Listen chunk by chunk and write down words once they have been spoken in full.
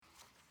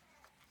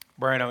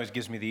Brian always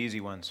gives me the easy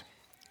ones.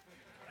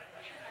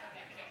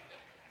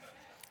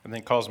 And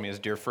then calls me his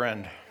dear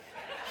friend.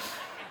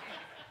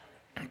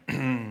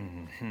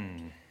 I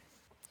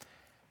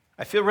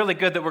feel really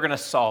good that we're going to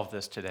solve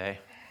this today.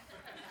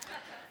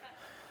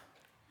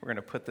 We're going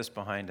to put this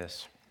behind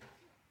us.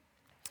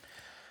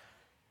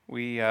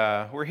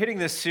 We're hitting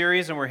this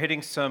series and we're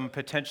hitting some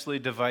potentially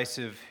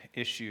divisive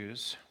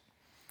issues.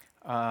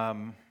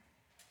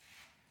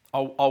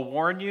 I'll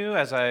warn you,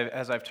 as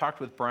I've talked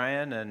with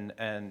Brian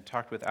and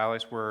talked with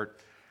Alex, we're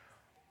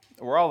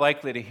all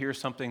likely to hear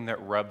something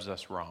that rubs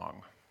us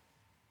wrong.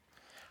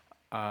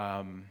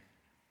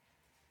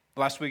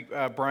 Last week,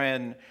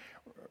 Brian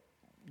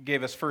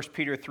gave us 1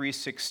 Peter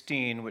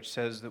 3:16, which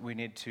says that we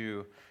need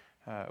to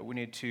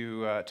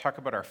talk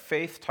about our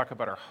faith, talk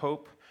about our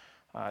hope,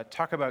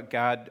 talk about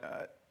God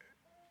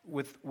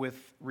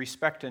with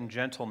respect and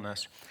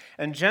gentleness.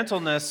 And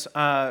gentleness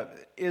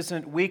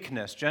isn't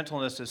weakness.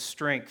 Gentleness is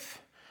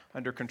strength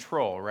under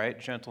control, right?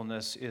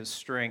 Gentleness is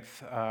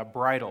strength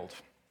bridled.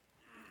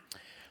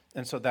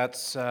 And so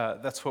that's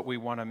what we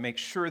want to make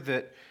sure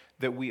that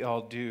we all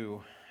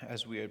do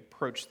as we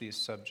approach these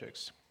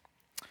subjects.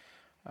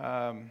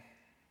 I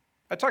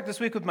talked this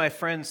week with my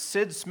friend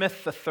Sid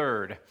Smith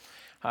III.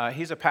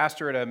 He's a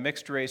pastor at a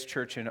mixed-race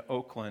church in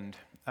Oakland,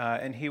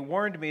 and he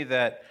warned me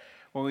that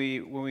when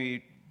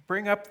we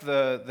bring up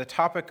the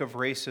topic of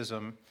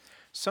racism,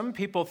 some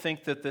people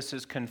think that this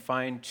is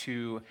confined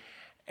to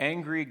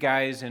angry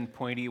guys in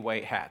pointy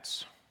white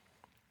hats.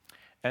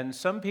 And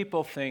some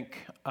people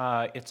think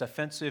it's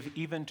offensive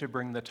even to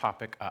bring the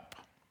topic up.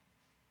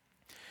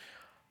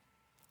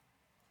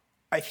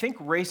 I think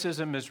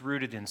racism is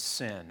rooted in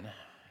sin,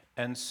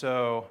 and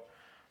so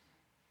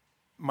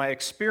my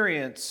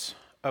experience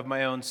of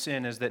my own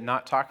sin is that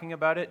not talking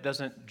about it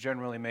doesn't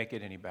generally make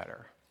it any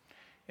better.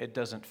 It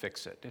doesn't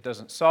fix it. It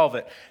doesn't solve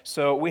it.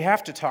 So we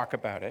have to talk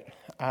about it.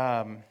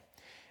 And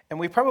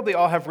we probably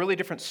all have really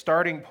different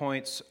starting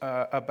points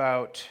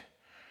about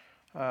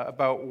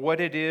what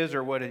it is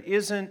or what it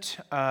isn't.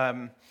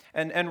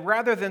 And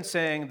rather than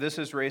saying, this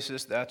is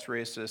racist, that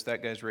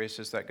guy's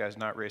racist, that guy's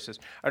not racist,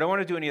 I don't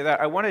want to do any of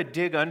that. I want to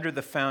dig under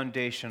the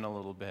foundation a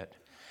little bit.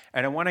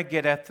 And I want to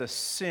get at the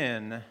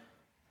sin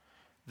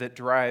that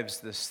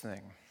drives this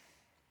thing.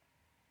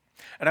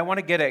 And I want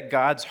to get at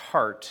God's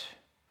heart.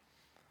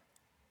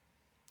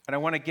 And I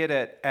want to get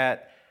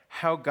at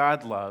how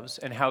God loves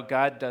and how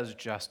God does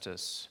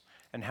justice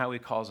and how he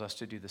calls us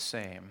to do the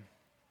same.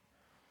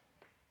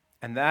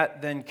 And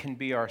that then can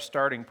be our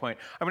starting point.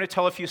 I'm going to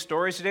tell a few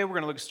stories today. We're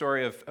going to look at the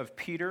story of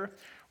Peter.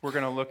 We're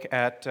going to look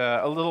at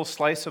a little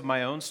slice of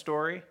my own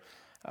story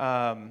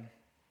and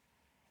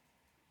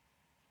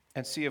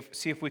see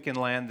if we can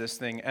land this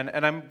thing.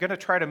 And I'm going to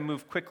try to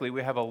move quickly.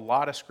 We have a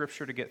lot of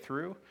scripture to get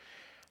through,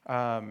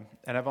 and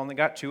I've only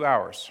got 2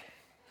 hours.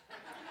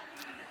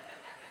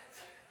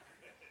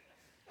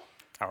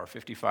 Hour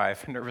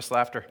 55, nervous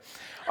laughter.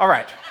 All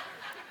right.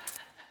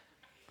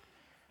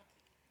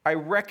 I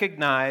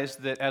recognize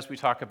that as we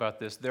talk about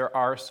this, there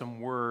are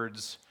some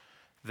words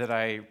that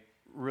I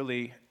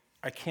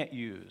can't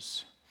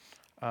use.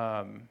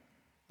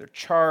 They're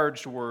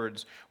charged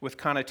words with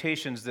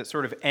connotations that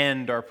sort of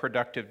end our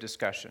productive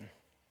discussion.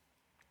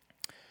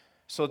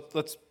 So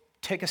let's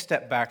take a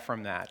step back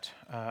from that.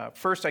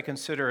 First, I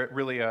consider it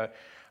really a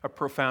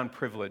profound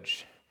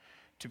privilege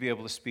to be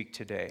able to speak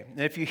today. And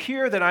if you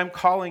hear that I'm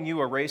calling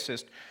you a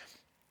racist,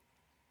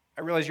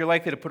 I realize you're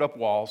likely to put up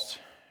walls,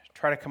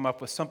 try to come up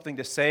with something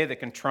to say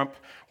that can trump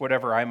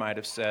whatever I might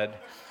have said.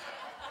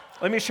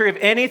 Let me assure you, if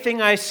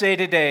anything I say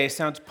today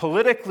sounds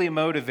politically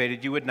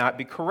motivated, you would not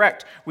be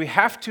correct. We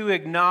have to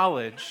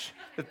acknowledge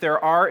that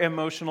there are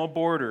emotional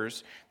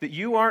borders that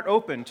you aren't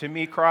open to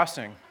me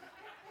crossing,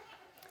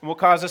 and will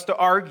cause us to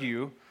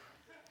argue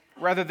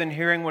rather than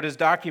hearing what is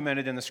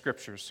documented in the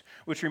scriptures,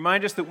 which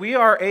remind us that we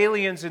are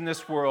aliens in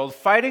this world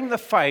fighting the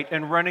fight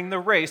and running the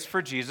race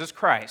for Jesus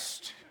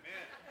Christ.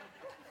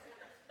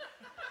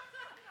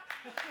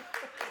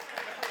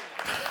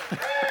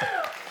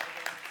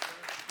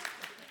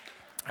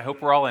 I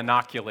hope we're all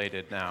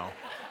inoculated now.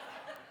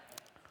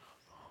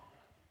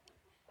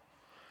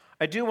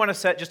 I do want to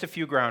set just a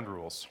few ground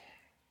rules.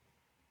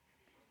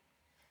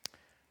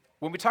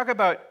 When we talk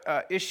about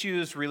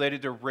issues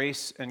related to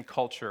race and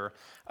culture,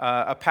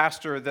 a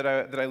pastor that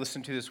I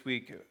listened to this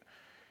week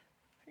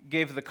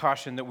gave the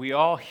caution that we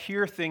all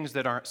hear things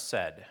that aren't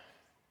said.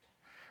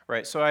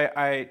 Right? So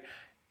I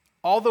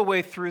all the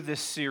way through this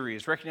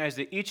series, recognize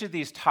that each of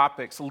these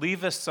topics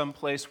leave us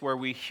someplace where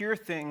we hear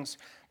things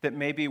that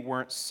maybe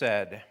weren't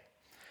said.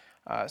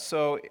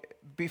 So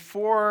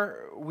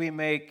before we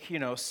make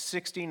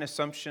 16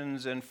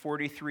 assumptions and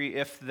 43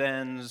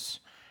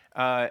 if-thens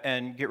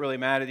and get really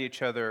mad at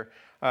each other,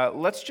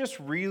 let's just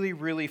really,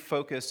 really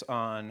focus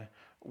on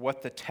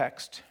what the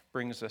text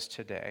brings us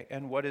today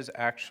and what is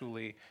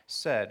actually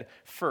said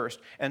first.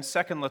 And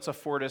second, let's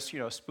afford us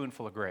a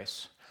spoonful of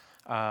grace.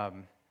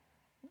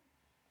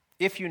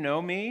 If you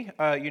know me,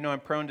 I'm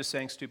prone to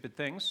saying stupid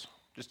things.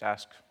 Just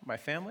ask my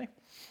family.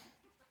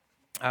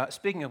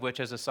 Speaking of which,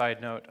 as a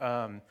side note,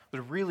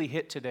 was really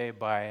hit today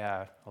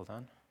by, hold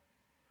on.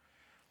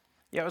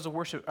 Yeah, I was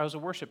a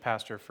worship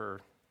pastor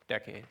for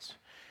decades.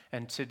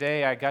 And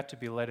today I got to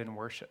be led in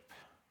worship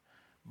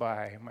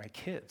by my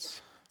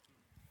kids.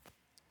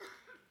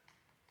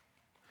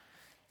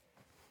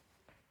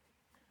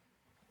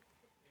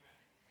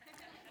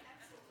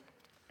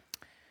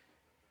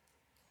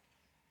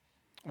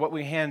 What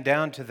we hand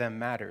down to them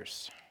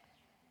matters.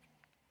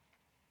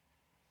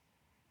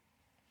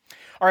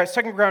 All right,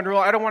 second ground rule.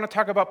 I don't want to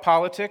talk about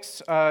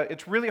politics.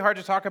 It's really hard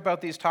to talk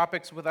about these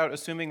topics without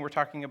assuming we're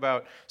talking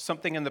about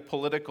something in the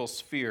political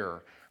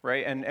sphere,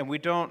 right? And we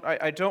don't.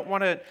 I don't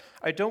want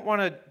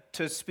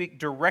to speak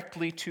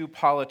directly to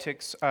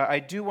politics. I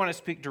do want to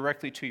speak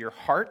directly to your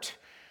heart,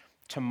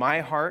 to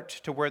my heart,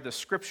 to where the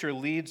Scripture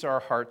leads our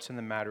hearts in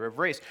the matter of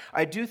race.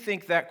 I do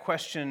think that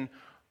question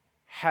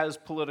has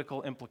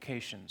political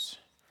implications,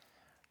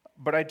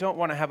 but I don't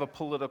want to have a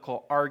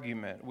political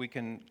argument. We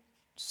can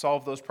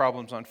solve those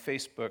problems on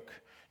Facebook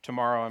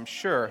tomorrow, I'm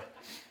sure.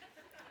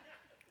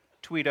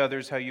 Tweet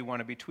others how you want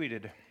to be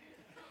tweeted.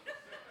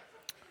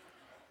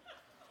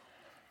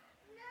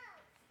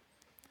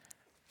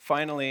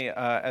 Finally,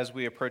 as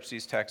we approach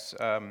these texts,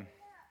 I'm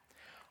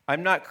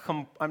not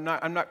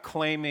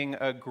claiming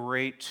a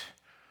great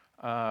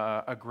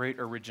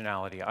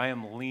originality. I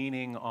am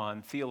leaning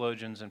on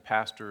theologians and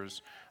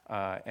pastors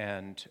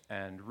and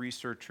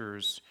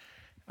researchers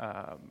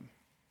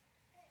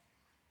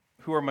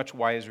who are much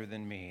wiser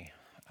than me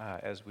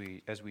as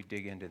we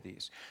dig into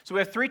these. So we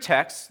have three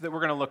texts that we're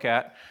going to look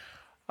at.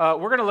 We're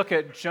going to look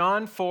at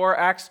John 4,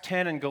 Acts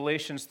 10, and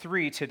Galatians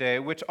 3 today,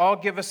 which all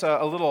give us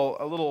a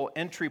little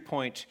entry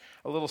point,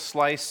 a little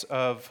slice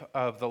of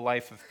the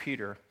life of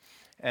Peter.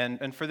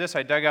 And for this,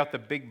 I dug out the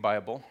big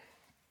Bible.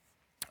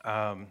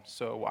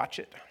 So watch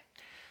it.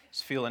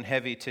 It's feeling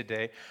heavy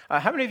today.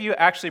 How many of you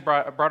actually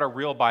brought a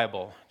real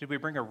Bible? Did we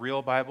bring a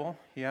real Bible?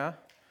 Yeah?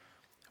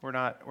 We're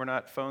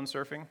not phone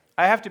surfing?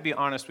 I have to be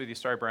honest with you.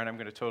 Sorry, Brian, I'm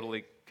going to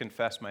totally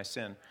confess my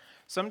sin.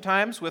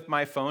 Sometimes with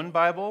my phone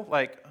Bible,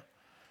 like,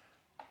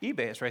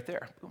 eBay is right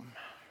there. Boom.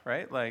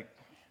 Right? Like,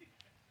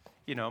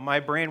 my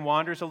brain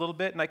wanders a little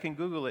bit, and I can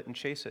Google it and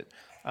chase it.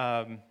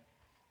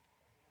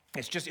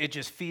 It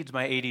just feeds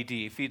my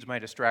ADD, feeds my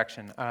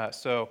distraction.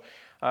 So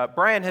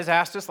Brian has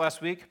asked us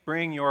last week,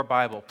 bring your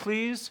Bible.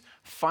 Please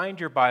find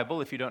your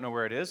Bible if you don't know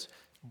where it is.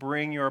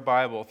 Bring your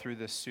Bible through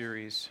this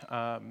series.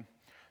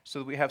 So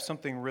that we have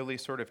something really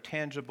sort of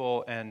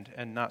tangible and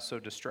not so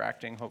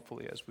distracting,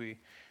 hopefully,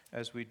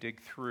 as we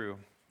dig through.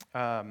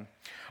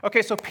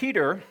 Okay, so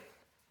Peter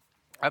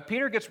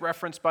gets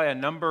referenced by a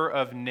number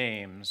of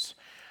names.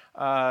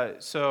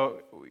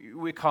 So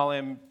we call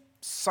him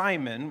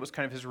Simon, was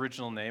kind of his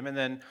original name, and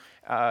then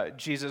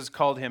Jesus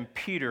called him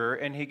Peter,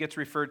 and he gets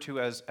referred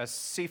to as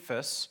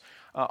Cephas,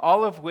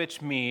 all of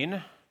which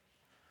mean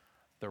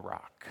the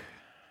rock.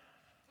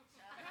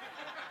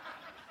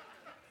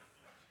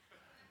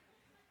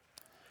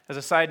 As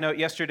a side note,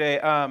 yesterday,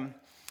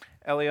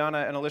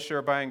 Eliana and Alicia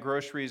are buying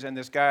groceries, and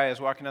this guy is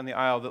walking down the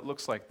aisle that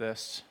looks like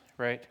this,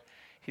 right?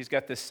 He's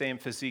got this same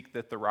physique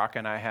that The Rock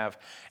and I have.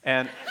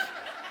 And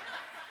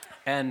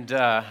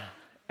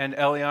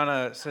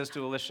Eliana says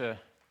to Alicia,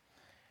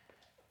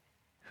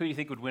 who do you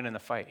think would win in the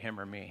fight, him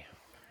or me?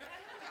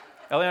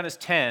 Eliana's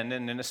 10,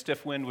 and in a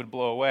stiff wind would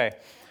blow away.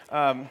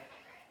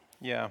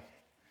 Yeah.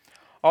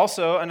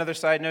 Also, another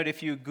side note,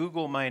 if you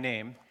Google my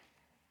name,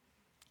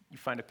 you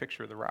find a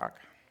picture of The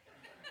Rock.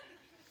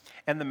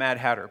 And the Mad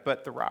Hatter,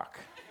 but The Rock.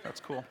 That's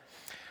cool.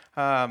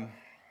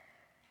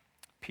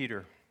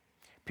 Peter.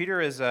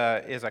 Peter is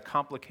a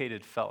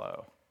complicated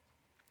fellow.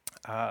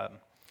 And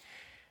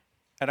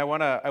I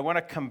want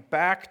to come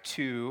back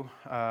to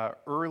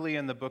early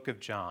in the book of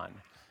John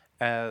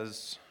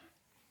as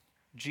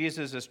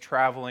Jesus is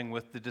traveling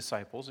with the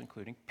disciples,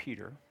 including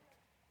Peter,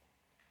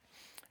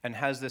 and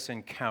has this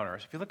encounter.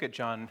 So if you look at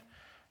John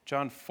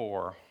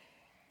 4,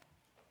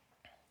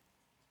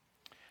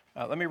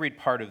 let me read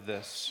part of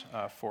this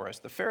for us.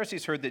 The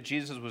Pharisees heard that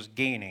Jesus was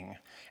gaining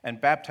and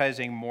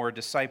baptizing more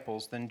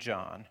disciples than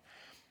John,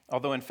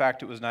 although in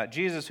fact it was not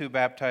Jesus who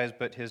baptized,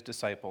 but his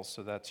disciples.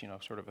 So that's,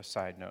 sort of a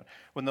side note.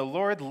 When the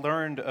Lord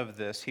learned of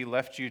this, he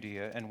left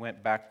Judea and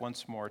went back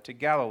once more to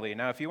Galilee.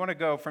 Now, if you want to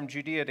go from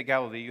Judea to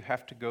Galilee, you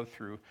have to go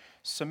through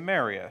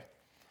Samaria.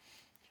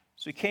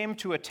 So he came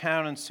to a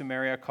town in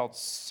Samaria called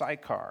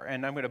Sychar,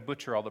 and I'm going to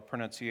butcher all the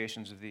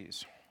pronunciations of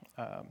these.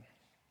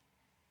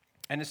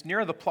 And it's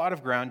near the plot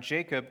of ground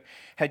Jacob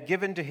had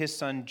given to his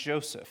son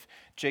Joseph.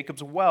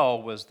 Jacob's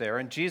well was there,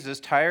 and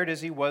Jesus, tired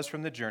as he was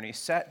from the journey,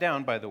 sat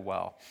down by the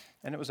well,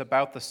 and it was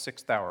about the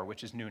 6th hour,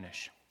 which is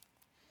noonish.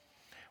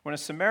 When a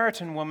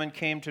Samaritan woman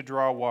came to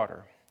draw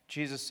water,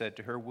 Jesus said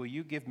to her, "Will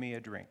you give me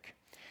a drink?"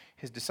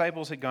 His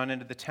disciples had gone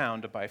into the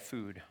town to buy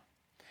food.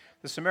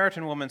 The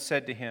Samaritan woman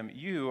said to him,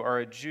 "You are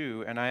a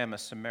Jew, and I am a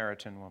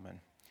Samaritan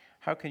woman.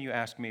 How can you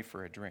ask me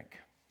for a drink?"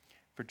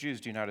 For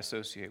Jews do not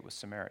associate with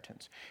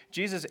Samaritans.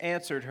 Jesus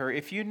answered her,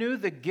 "If you knew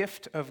the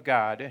gift of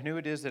God and who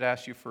it is that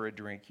asks you for a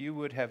drink, you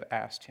would have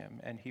asked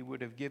him, and he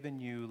would have given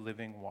you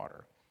living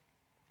water."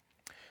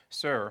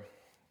 "Sir,"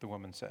 the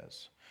woman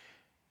says.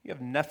 You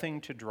have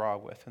nothing to draw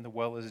with, and the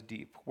well is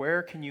deep.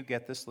 Where can you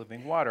get this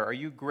living water? Are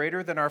you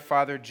greater than our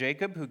father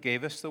Jacob, who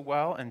gave us the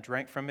well and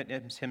drank from it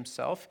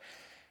himself,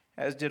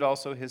 as did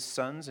also his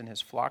sons and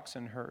his flocks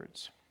and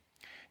herds?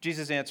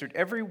 Jesus answered,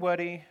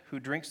 everybody who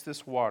drinks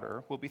this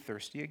water will be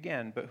thirsty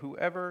again, but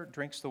whoever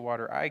drinks the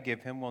water I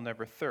give him will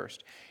never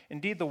thirst.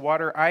 Indeed, the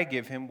water I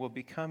give him will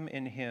become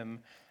in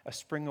him a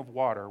spring of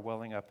water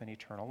welling up in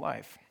eternal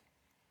life.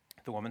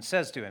 The woman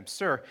says to him,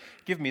 Sir,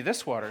 give me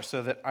this water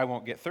so that I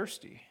won't get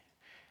thirsty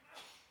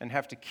and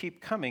have to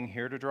keep coming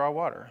here to draw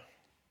water.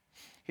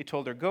 He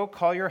told her, Go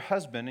call your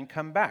husband and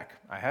come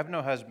back. I have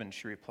no husband,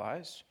 she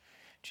replies.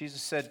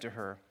 Jesus said to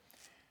her,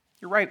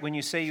 You're right when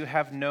you say you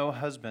have no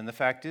husband. The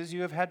fact is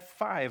you have had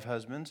 5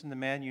 husbands, and the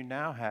man you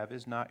now have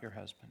is not your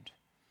husband.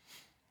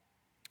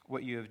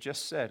 What you have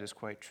just said is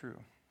quite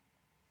true.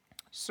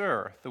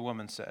 Sir, the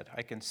woman said,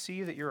 I can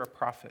see that you're a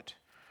prophet.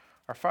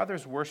 Our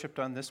fathers worshipped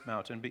on this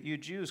mountain, but you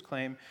Jews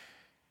claim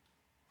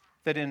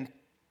that in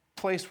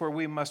place where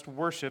we must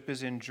worship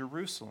is in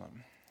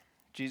Jerusalem.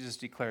 Jesus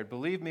declared,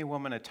 Believe me,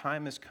 woman, a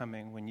time is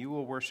coming when you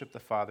will worship the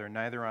Father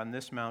neither on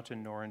this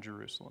mountain nor in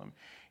Jerusalem.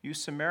 You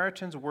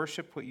Samaritans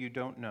worship what you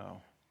don't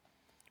know.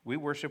 We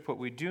worship what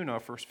we do know,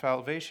 for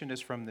salvation is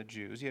from the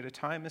Jews. Yet a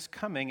time is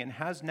coming and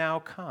has now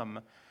come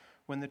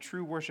when the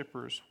true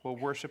worshipers will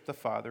worship the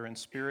Father in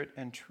spirit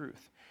and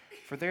truth.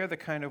 For they are the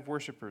kind of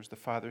worshipers the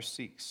Father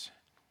seeks.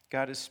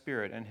 God is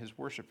spirit, and his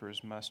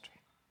worshipers must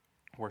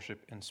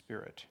worship in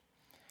spirit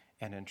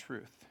and in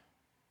truth.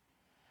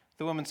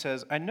 The woman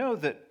says, I know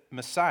that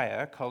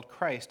Messiah, called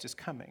Christ, is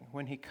coming.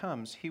 When he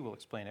comes, he will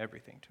explain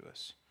everything to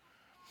us.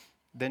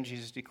 Then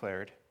Jesus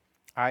declared,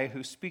 I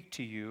who speak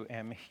to you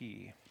am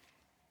he.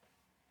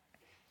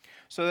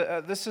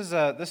 So this is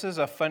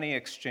a funny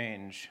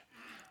exchange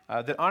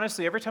that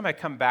honestly, every time I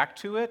come back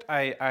to it,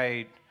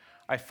 I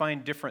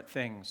find different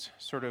things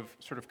sort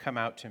of come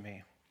out to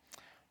me.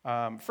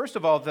 First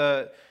of all,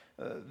 the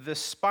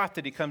spot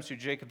that he comes to,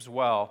 Jacob's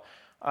well.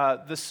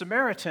 The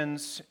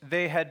Samaritans,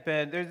 these are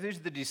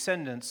the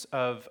descendants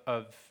of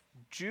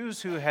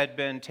Jews who had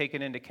been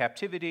taken into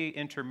captivity,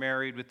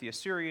 intermarried with the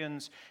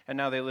Assyrians, and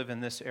now they live in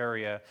this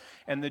area.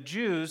 And the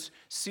Jews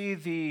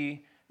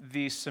see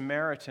the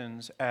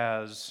Samaritans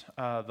as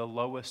the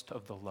lowest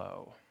of the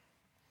low,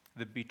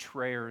 the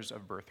betrayers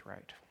of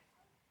birthright.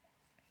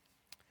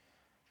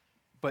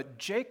 But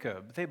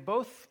Jacob, they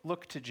both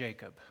look to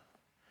Jacob.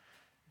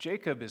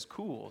 Jacob is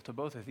cool to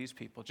both of these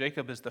people.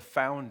 Jacob is the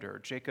founder.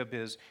 Jacob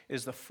is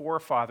the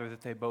forefather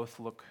that they both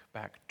look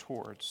back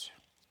towards.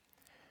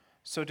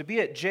 So to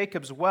be at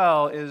Jacob's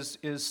well is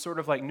sort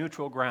of like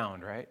neutral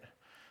ground, right?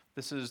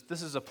 This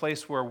is a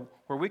place where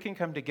we can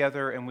come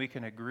together and we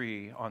can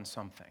agree on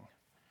something.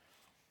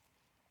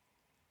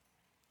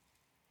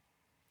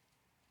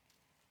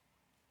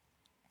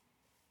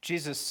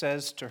 Jesus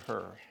says to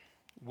her,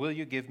 Will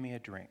you give me a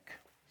drink?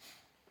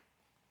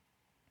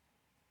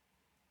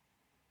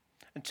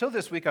 Until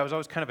this week, I was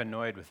always kind of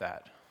annoyed with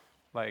that.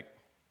 Like,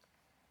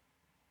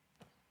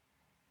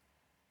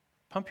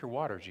 pump your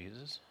water,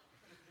 Jesus.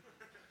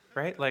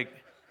 Right? Like,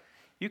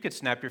 you could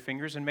snap your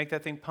fingers and make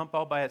that thing pump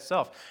all by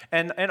itself.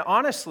 And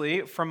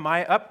honestly, from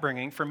my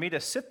upbringing, for me to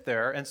sit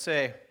there and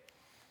say,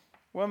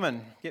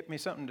 Woman, get me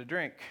something to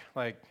drink.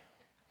 Like,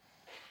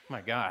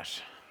 my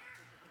gosh.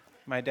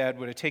 My dad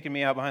would have taken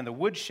me out behind the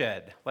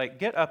woodshed. Like,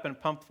 get up and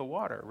pump the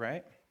water,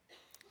 right?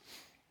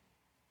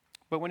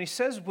 But when he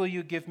says, Will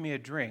you give me a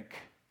drink?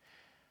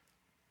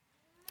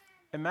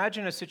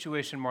 Imagine a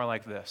situation more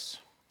like this.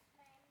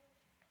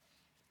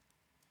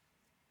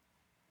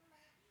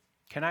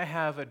 Can I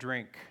have a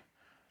drink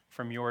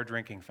from your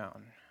drinking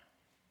fountain?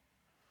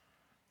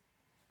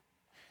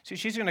 See,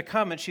 she's going to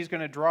come and she's going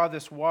to draw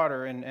this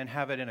water and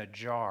have it in a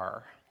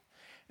jar.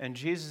 And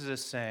Jesus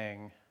is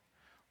saying,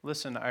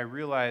 Listen, I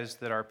realize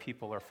that our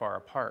people are far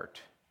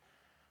apart,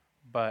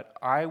 but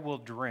I will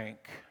drink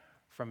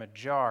from a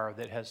jar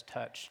that has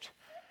touched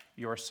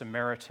your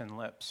Samaritan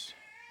lips.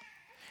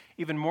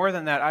 Even more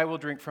than that, I will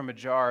drink from a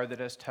jar that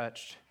has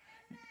touched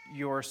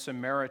your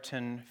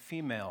Samaritan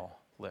female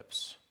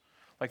lips.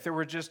 Like there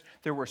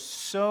were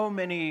so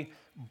many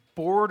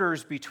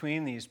borders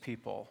between these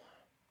people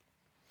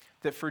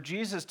that for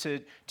Jesus to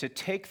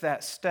take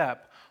that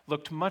step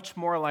looked much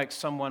more like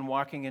someone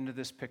walking into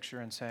this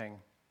picture and saying,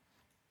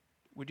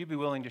 Would you be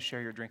willing to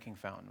share your drinking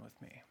fountain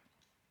with me?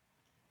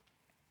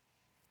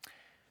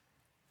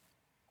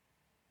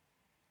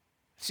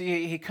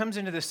 See, he comes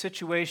into this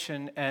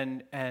situation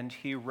and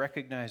he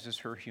recognizes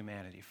her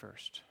humanity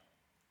first.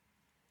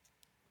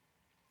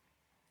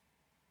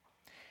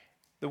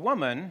 The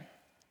woman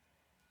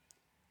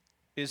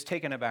is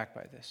taken aback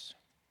by this.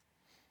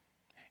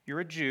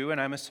 You're a Jew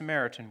and I'm a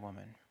Samaritan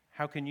woman.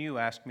 How can you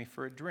ask me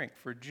for a drink?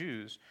 For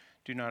Jews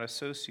do not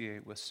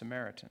associate with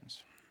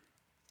Samaritans.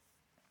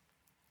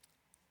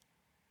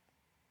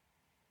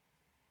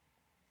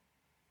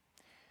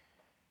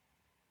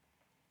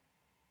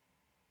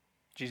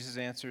 Jesus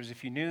answers,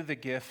 If you knew the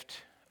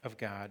gift of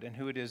God and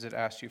who it is that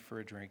asked you for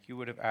a drink, you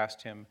would have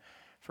asked him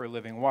for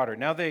living water.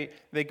 Now they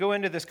go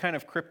into this kind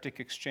of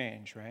cryptic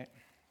exchange, right?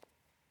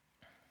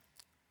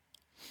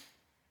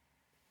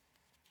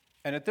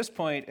 And at this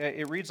point,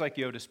 it reads like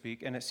Yoda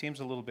speak, and it seems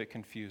a little bit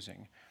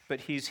confusing.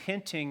 But he's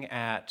hinting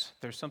at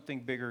there's something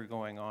bigger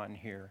going on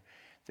here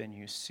than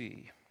you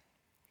see.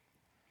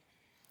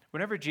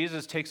 Whenever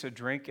Jesus takes a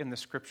drink in the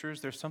scriptures,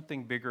 there's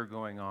something bigger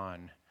going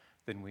on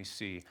than we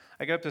see.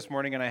 I got up this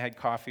morning and I had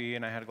coffee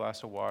and I had a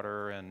glass of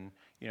water, and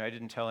I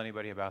didn't tell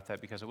anybody about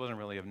that because it wasn't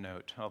really of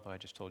note, although I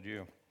just told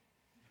you.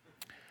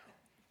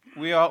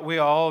 We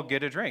all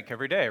get a drink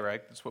every day,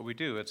 right? That's what we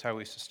do. It's how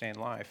we sustain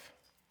life.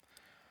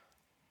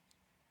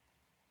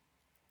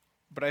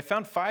 But I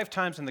found 5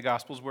 times in the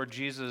Gospels where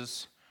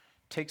Jesus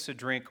takes a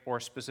drink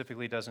or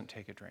specifically doesn't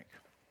take a drink.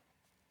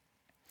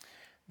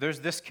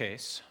 There's this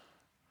case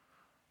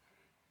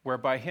where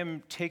by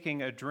him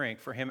taking a drink,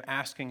 for him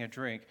asking a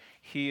drink,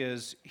 he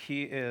is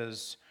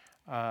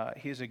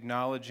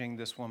acknowledging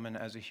this woman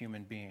as a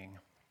human being.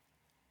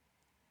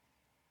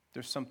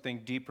 There's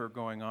something deeper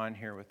going on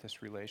here with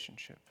this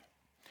relationship.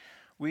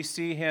 We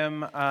see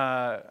him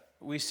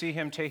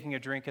taking a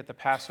drink at the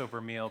Passover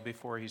meal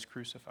before he's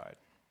crucified.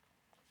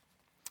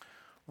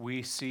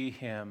 We see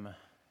him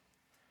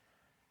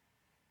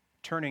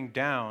turning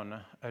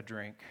down a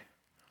drink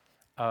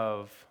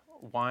of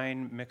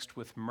wine mixed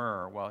with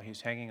myrrh while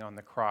he's hanging on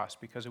the cross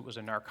because it was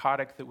a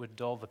narcotic that would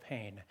dull the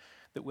pain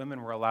that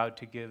women were allowed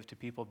to give to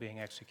people being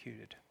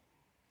executed.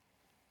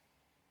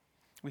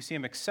 We see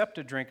him accept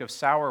a drink of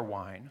sour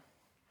wine,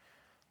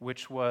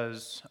 which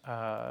was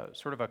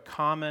sort of a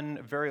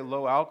common, very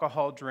low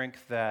alcohol drink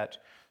that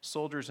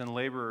soldiers and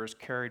laborers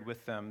carried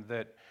with them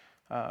that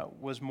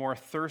was more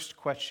thirst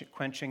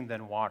quenching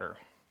than water,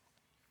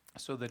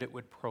 so that it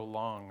would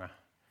prolong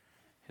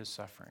his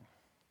suffering.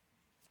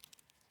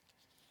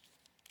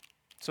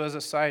 So as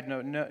a side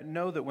note,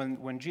 know that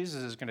when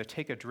Jesus is going to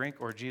take a drink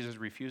or Jesus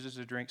refuses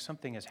a drink,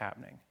 something is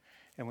happening,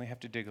 and we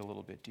have to dig a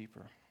little bit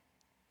deeper.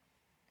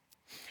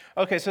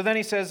 Okay, so then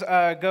he says,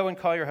 go and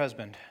call your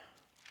husband.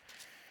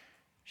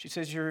 She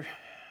says,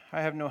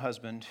 I have no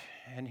husband.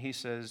 And he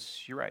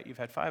says, you're right, you've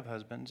had 5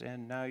 husbands,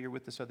 and now you're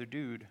with this other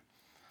dude.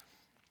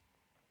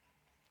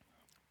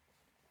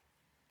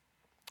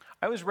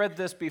 I always read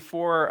this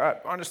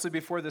before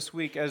this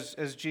week,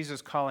 as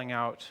Jesus calling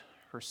out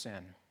her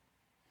sin.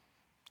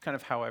 It's kind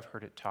of how I've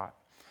heard it taught.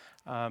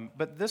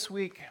 But this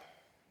week,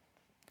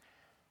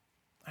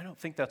 I don't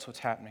think that's what's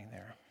happening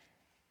there.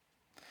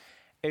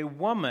 A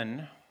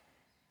woman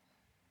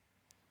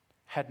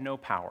had no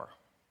power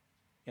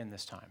in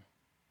this time.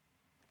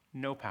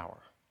 No power.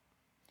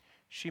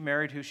 She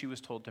married who she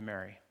was told to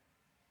marry.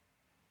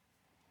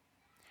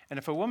 And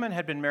if a woman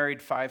had been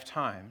married 5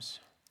 times,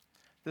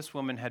 this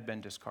woman had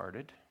been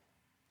discarded,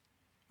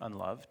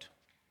 unloved,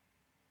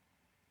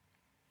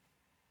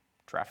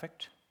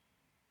 trafficked.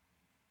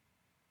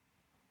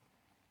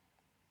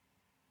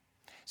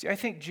 See, I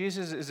think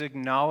Jesus is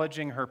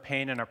acknowledging her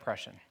pain and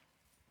oppression.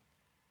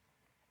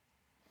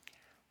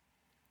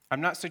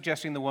 I'm not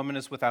suggesting the woman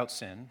is without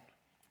sin,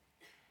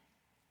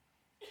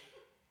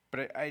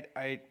 but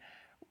I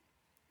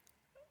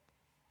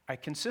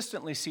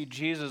consistently see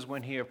Jesus,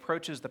 when he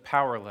approaches the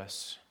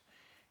powerless,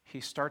 he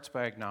starts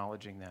by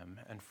acknowledging them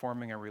and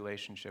forming a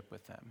relationship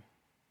with them.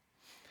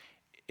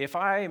 If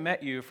I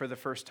met you for the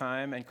first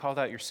time and called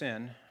out your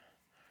sin,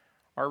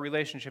 our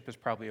relationship is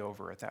probably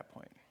over at that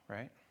point,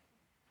 right?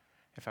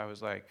 If I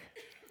was like,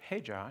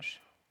 hey, Josh,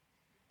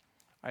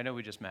 I know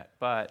we just met,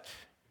 but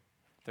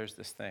there's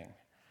this thing,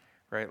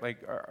 right?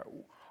 Like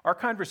our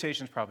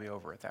conversation's probably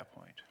over at that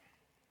point.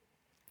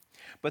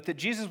 But that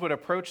Jesus would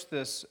approach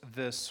this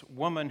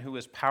woman who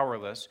is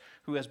powerless,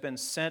 who has been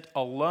sent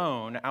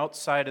alone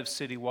outside of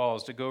city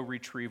walls to go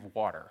retrieve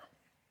water.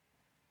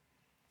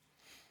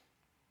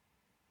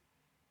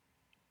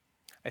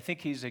 I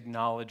think he's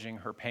acknowledging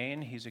her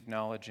pain. He's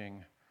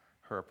acknowledging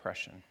her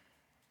oppression.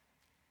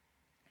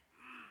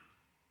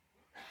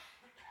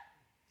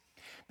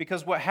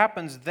 Because what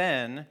happens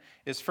then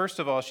is, first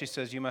of all, she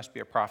says, you must be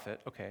a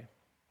prophet. Okay,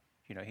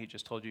 he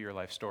just told you your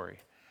life story.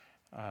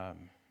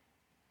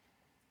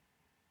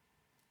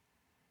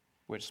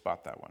 Way to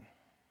spot that one.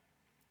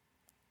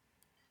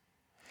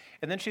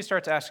 And then she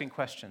starts asking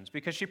questions,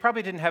 because she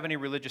probably didn't have any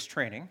religious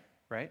training,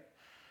 right?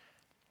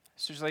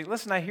 So she's like,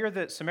 listen, I hear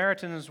that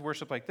Samaritans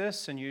worship like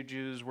this, and you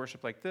Jews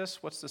worship like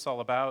this. What's this all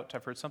about?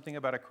 I've heard something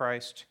about a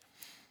Christ.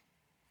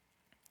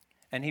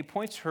 And he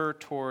points her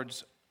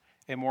towards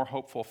a more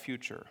hopeful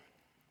future.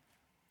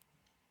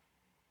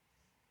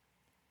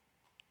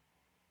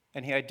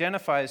 And he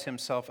identifies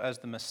himself as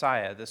the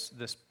Messiah,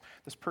 this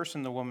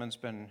person the woman's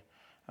been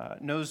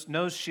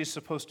knows she's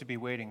supposed to be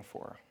waiting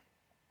for.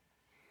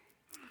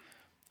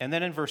 And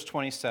then in verse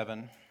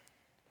 27,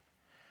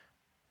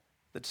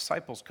 the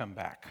disciples come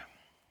back.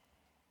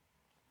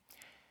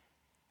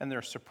 And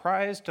they're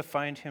surprised to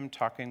find him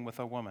talking with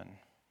a woman.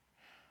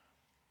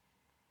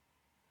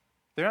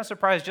 They're not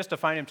surprised just to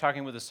find him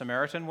talking with a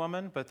Samaritan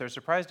woman, but they're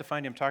surprised to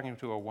find him talking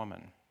to a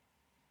woman.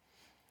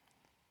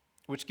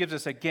 Which gives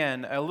us,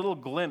 again, a little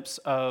glimpse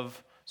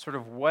of sort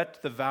of what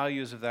the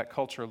values of that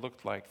culture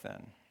looked like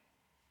then.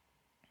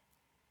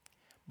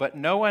 But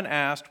no one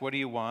asked, what do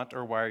you want,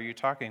 or why are you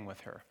talking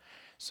with her?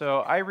 So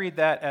I read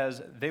that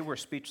as they were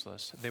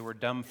speechless, they were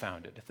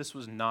dumbfounded. This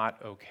was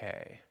not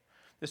okay.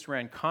 This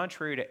ran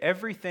contrary to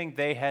everything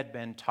they had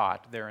been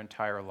taught their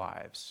entire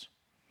lives.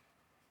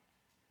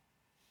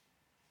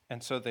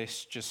 And so they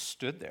just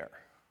stood there,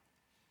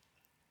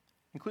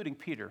 including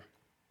Peter.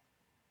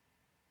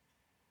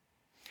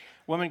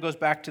 Woman goes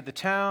back to the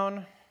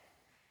town.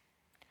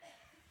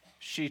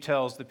 She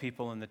tells the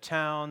people in the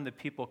town. The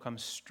people come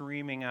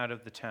streaming out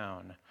of the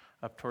town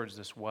up towards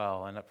this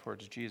well and up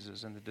towards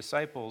Jesus. And the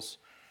disciples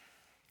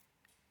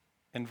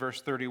in verse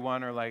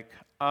 31 are like,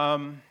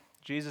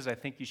 Jesus, I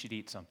think you should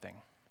eat something.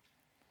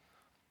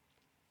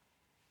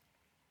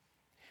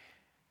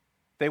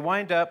 They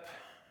wind up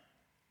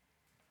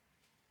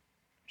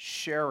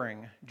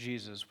sharing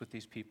Jesus with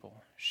these people,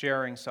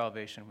 sharing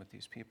salvation with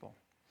these people.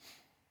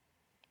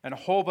 And a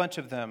whole bunch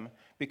of them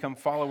become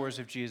followers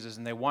of Jesus,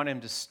 and they want him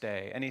to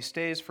stay. And he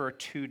stays for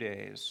 2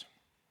 days.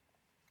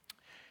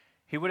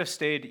 He would have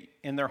stayed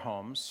in their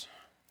homes.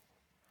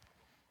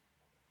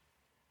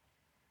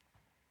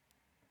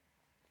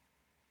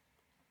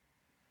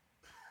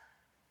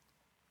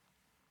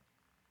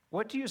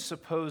 What do you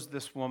suppose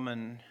this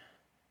woman,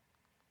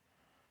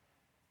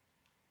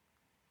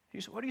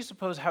 what do you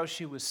suppose how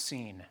she was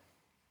seen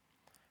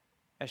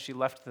as she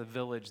left the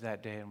village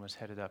that day and was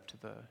headed up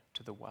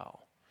to the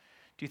well?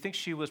 Do you think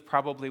she was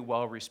probably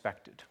well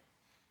respected?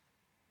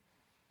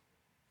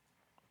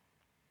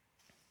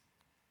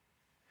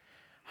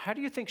 How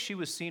do you think she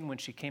was seen when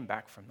she came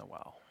back from the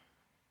well?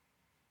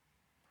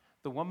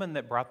 The woman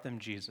that brought them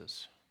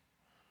Jesus.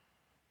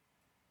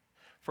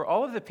 For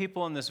all of the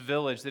people in this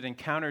village that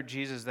encountered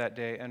Jesus that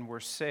day and were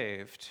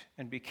saved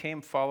and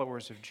became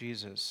followers of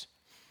Jesus,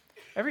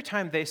 every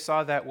time they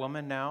saw that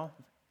woman now,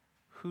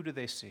 who do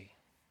they see?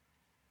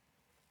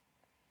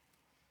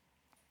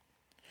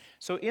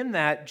 So in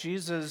that,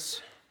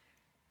 Jesus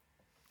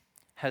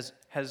has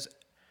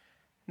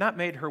not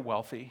made her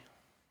wealthy,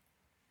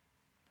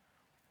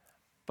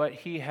 but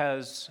he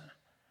has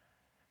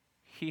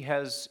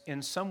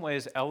in some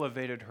ways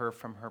elevated her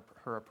from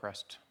her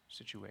oppressed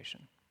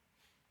situation.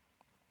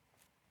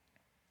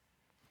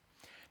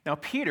 Now,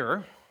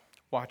 Peter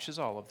watches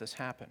all of this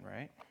happen,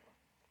 right?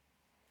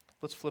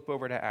 Let's flip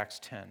over to Acts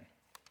 10.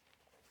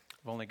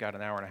 I've only got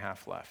an hour and a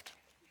half left.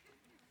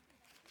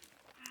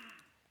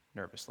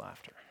 Nervous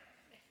laughter.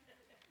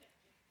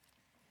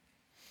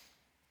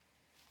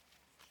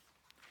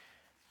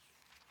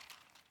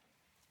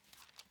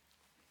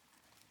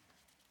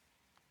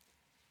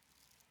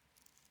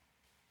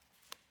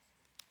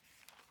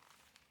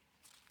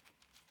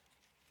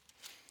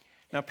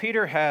 Now,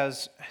 Peter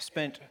has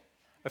spent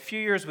a few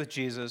years with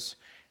Jesus,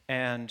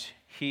 and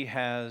he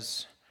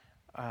has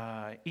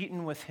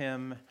eaten with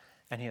him,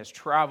 and he has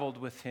traveled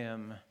with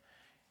him.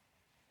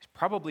 He's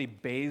probably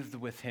bathed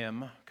with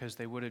him, because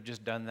they would have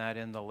just done that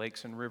in the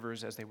lakes and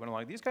rivers as they went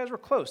along. These guys were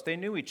close. They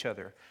knew each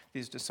other,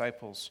 these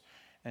disciples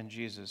and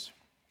Jesus.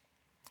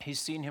 He's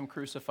seen him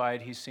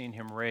crucified. He's seen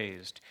him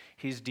raised.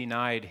 He's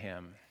denied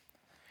him.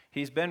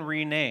 He's been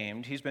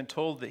renamed. He's been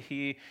told that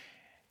he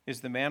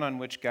is the man on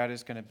which God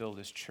is going to build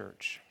his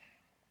church.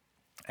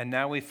 And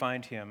now we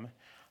find him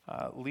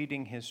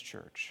leading his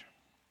church.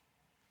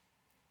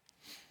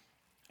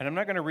 And I'm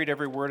not going to read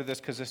every word of this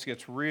because this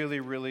gets really,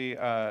 really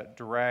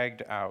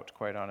dragged out,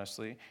 quite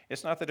honestly.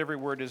 It's not that every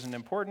word isn't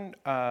important,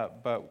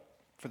 but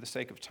for the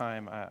sake of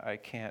time, I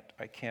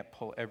can't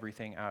pull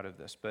everything out of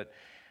this. But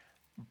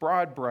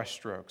broad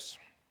brushstrokes.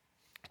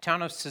 The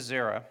town of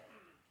Caesarea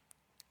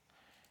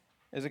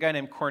is a guy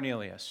named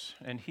Cornelius,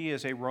 and he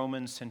is a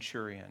Roman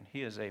centurion.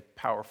 He is a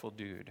powerful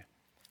dude,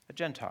 a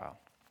Gentile,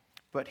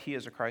 but he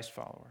is a Christ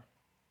follower.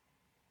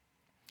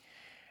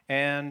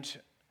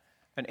 And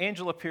an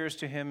angel appears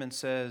to him and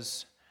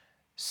says,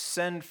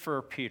 "Send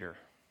for Peter."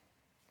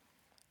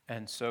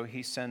 And so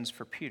he sends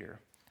for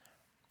Peter.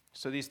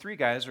 So these three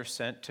guys are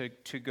sent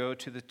to go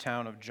to the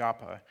town of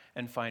Joppa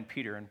and find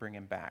Peter and bring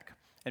him back.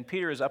 And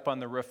Peter is up on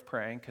the roof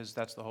praying, because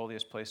that's the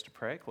holiest place to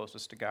pray,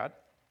 closest to God.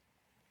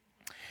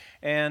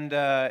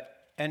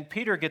 And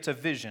Peter gets a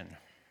vision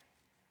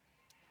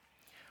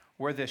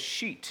where the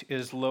sheet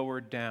is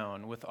lowered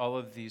down with all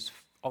of these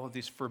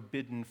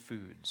forbidden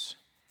foods,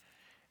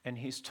 and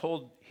he's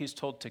told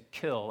to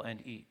kill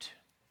and eat.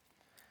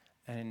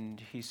 And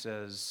he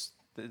says,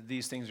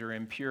 "These things are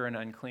impure and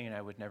unclean.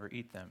 I would never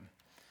eat them."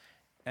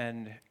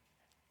 And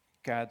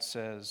God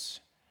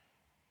says,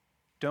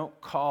 "Don't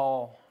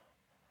call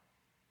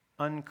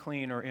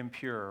unclean or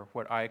impure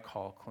what I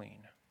call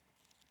clean."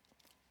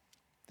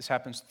 This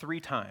happens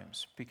 3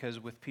 times, because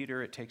with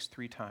Peter it takes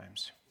 3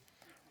 times,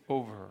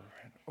 over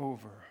and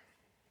over.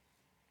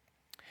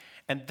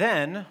 And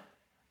then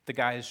the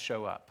guys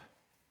show up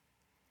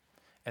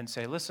and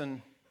say,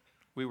 "Listen,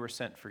 we were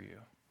sent for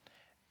you."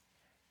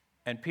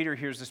 And Peter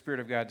hears the Spirit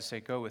of God to say,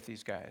 "Go with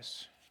these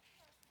guys."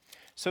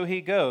 So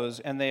he goes,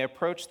 and they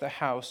approach the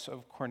house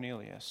of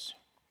Cornelius.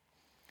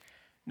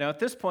 Now, at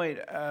this point,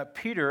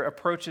 Peter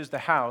approaches the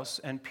house,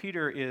 and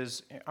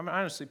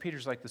honestly,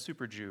 Peter's like the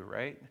super Jew,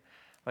 right?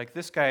 Like,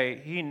 this guy,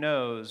 he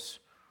knows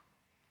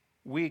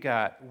We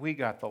got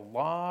the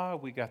law,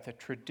 we got the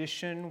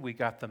tradition, we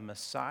got the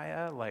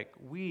Messiah, like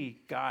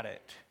we got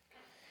it.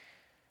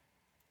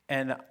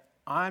 And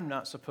I'm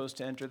not supposed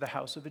to enter the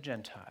house of a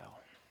Gentile.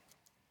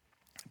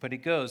 But he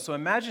goes. So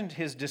imagine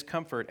his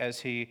discomfort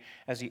as he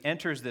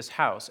enters this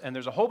house, and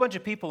there's a whole bunch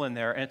of people in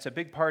there, and it's a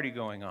big party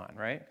going on,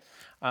 right?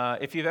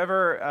 If you've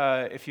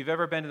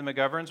ever been to the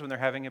McGoverns when they're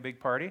having a big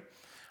party,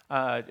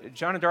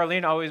 John and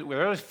Darlene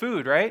there's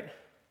food, right?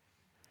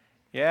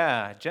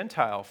 Yeah,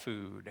 Gentile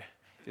food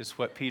is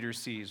what Peter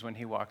sees when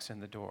he walks in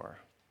the door.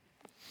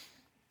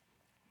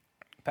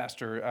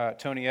 Pastor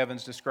Tony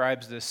Evans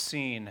describes this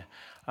scene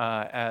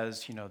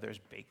as, there's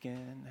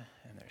bacon,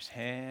 and there's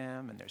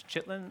ham, and there's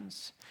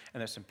chitlins,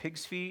 and there's some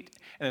pig's feet,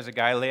 and there's a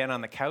guy laying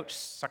on the couch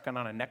sucking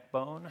on a neck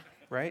bone,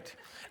 right?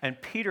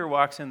 And Peter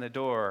walks in the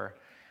door.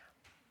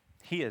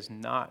 He is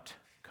not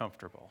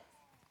comfortable.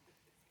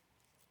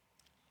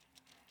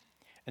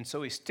 And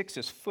so he sticks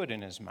his foot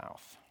in his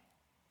mouth.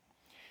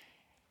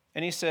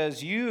 And he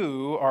says,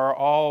 "You are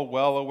all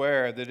well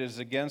aware that it is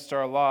against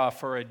our law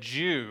for a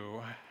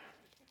Jew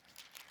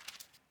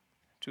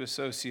to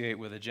associate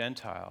with a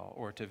Gentile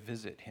or to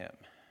visit him."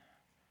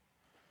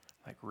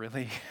 Like,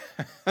 really?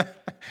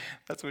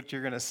 That's what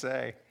you're going to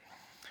say?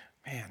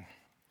 Man.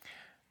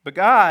 "But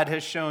God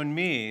has shown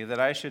me that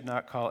I should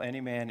not call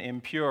any man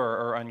impure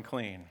or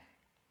unclean."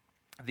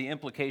 The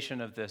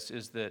implication of this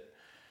is that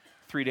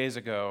 3 days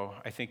ago,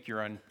 I think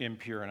you're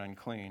impure and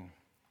unclean.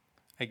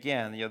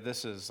 Again,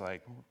 this is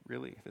like,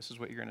 really? This is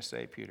what you're going to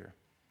say, Peter?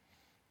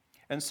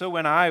 "And so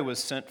when I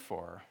was sent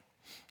for,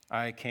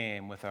 I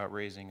came without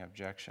raising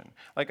objection."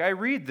 Like, I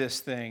read this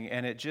thing,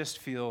 and it just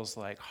feels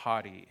like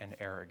haughty and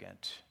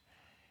arrogant,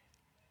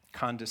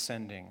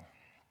 condescending.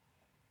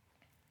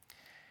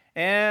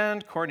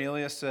 And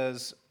Cornelius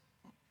says,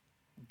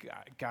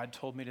 God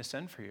told me to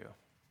send for you.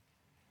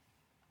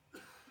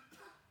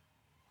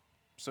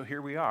 So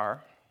here we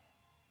are.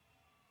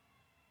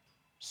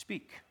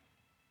 Speak,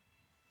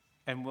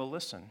 and we'll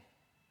listen.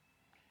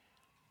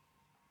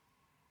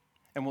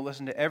 And we'll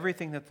listen to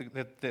everything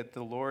that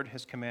the Lord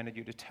has commanded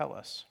you to tell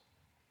us.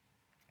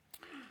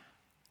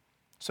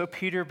 So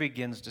Peter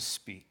begins to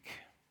speak.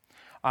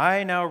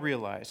 "I now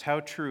realize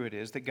how true it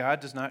is that God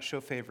does not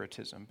show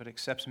favoritism, but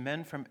accepts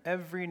men from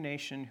every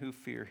nation who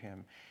fear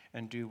him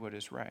and do what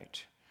is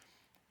right.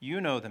 You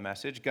know the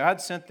message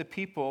God sent to the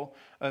people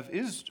of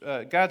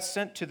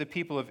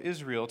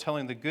Israel,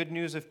 telling the good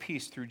news of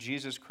peace through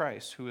Jesus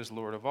Christ, who is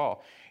Lord of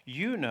all.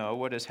 You know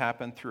what has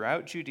happened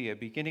throughout Judea,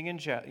 beginning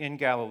in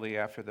Galilee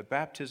after the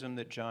baptism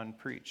that John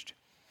preached,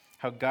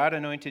 how God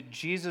anointed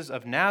Jesus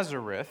of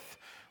Nazareth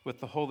with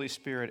the Holy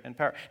Spirit and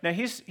power." Now,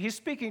 he's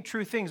speaking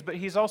true things, but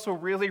he's also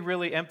really,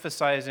 really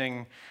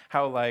emphasizing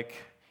how,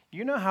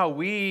 you know how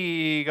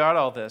we got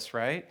all this,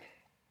 right?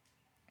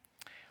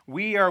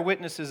 "We are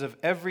witnesses of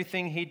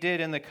everything he did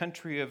in the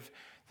country of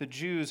the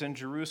Jews in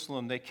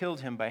Jerusalem. They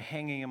killed him by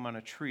hanging him on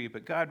a tree,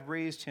 but God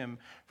raised him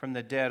from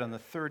the dead on the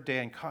third day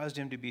and caused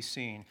him to be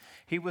seen.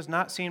 He was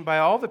not seen by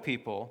all the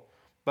people,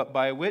 but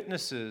by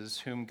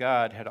witnesses whom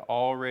God had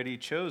already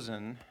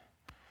chosen,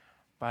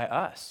 by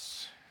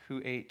us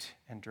who ate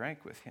and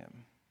drank with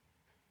him."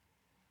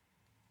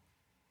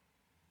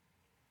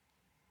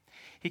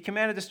 He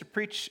commanded us to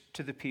preach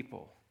to the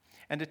people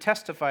and to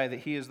testify that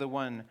he is the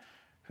one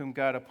whom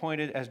God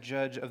appointed as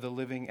judge of the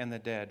living and the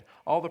dead.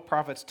 All the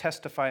prophets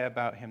testify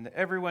about him, that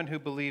everyone who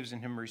believes in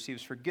him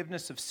receives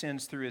forgiveness of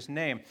sins through his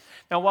name.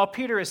 Now, while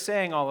Peter is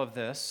saying all of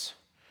this,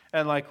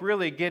 and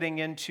really getting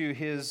into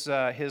his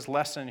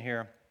lesson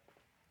here,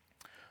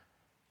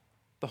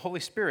 the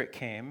Holy Spirit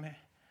came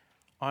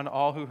on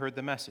all who heard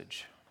the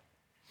message.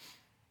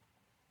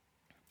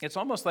 It's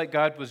almost like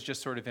God was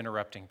just sort of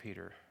interrupting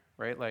Peter,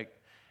 right? Like,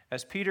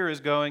 as Peter is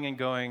going and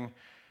going,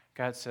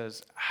 God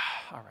says,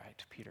 "All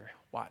right, Peter,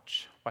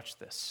 watch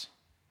this."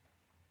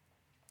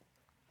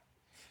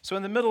 So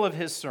in the middle of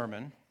his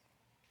sermon,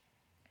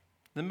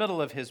 in the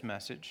middle of his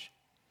message,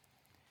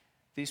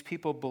 these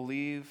people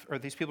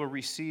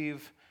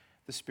receive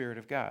the Spirit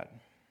of God.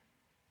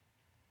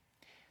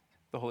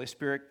 The Holy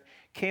Spirit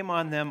came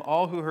on them,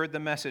 all who heard the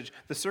message.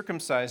 The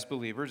circumcised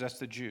believers, that's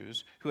the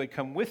Jews, who had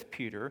come with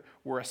Peter,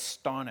 were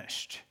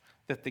astonished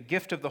that the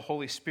gift of the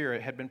Holy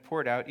Spirit had been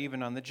poured out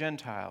even on the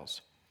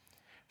Gentiles,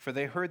 for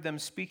they heard them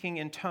speaking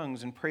in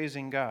tongues and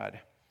praising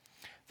God.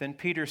 Then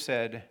Peter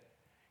said,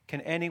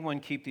 "Can anyone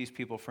keep these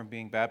people from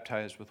being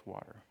baptized with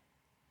water?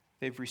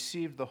 They've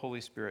received the Holy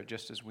Spirit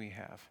just as we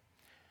have."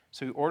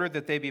 So he ordered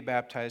that they be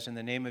baptized in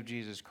the name of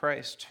Jesus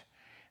Christ,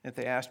 and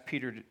that they asked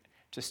Peter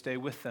to stay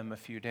with them a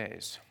few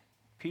days.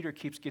 Peter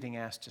keeps getting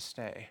asked to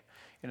stay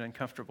in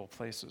uncomfortable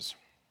places.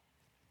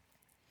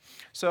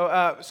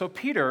 So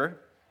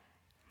Peter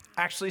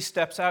actually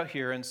steps out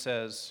here and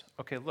says,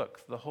 "Okay,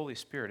 look, the Holy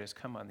Spirit has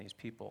come on these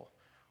people.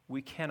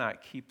 We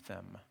cannot keep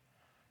them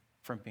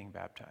from being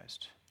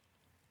baptized,"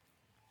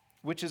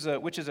 which is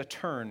a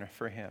turn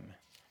for him,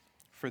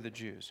 for the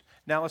Jews.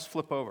 Now let's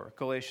flip over,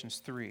 Galatians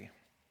 3.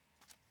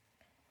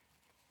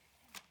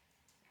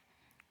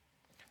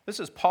 This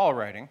is Paul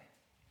writing,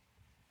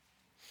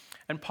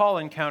 and Paul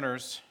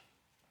encounters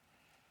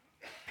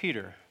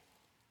Peter.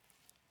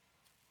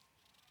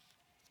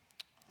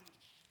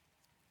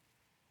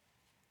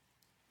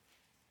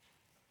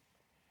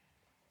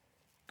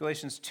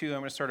 Galatians 2, I'm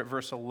going to start at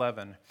verse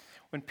 11.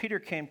 When Peter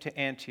came to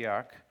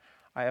Antioch,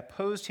 I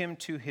opposed him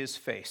to his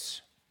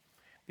face,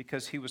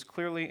 because he was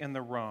clearly in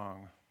the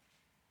wrong.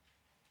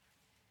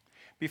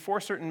 Before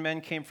certain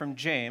men came from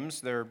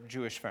James, their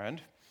Jewish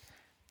friend,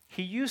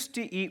 he used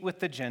to eat with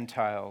the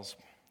Gentiles.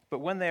 But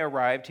when they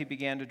arrived, he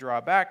began to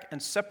draw back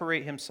and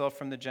separate himself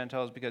from the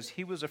Gentiles because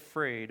he was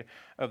afraid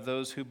of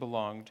those who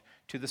belonged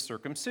to the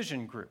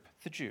circumcision group,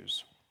 the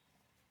Jews.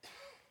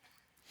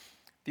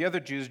 The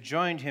other Jews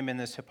joined him in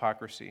this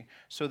hypocrisy,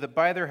 so that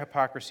by their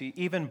hypocrisy,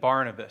 even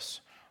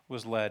Barnabas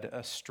was led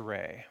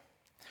astray.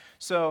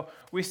 So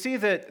we see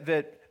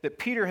that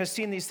Peter has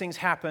seen these things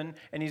happen,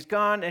 and he's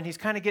gone, and he's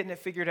kind of getting it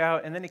figured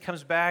out, and then he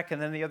comes back, and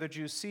then the other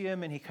Jews see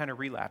him, and he kind of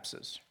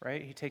relapses,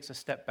 right? He takes a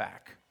step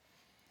back.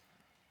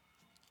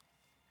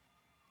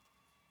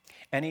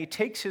 And he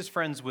takes his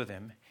friends with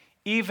him,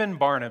 even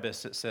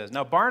Barnabas, it says.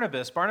 Now,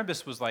 Barnabas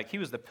was like, he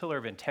was the pillar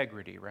of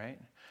integrity, right?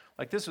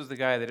 Like, this was the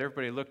guy that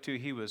everybody looked to.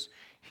 He was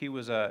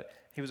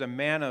a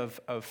man of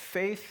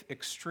faith,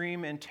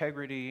 extreme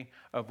integrity,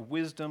 of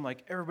wisdom.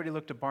 Like, everybody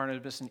looked to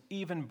Barnabas, and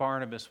even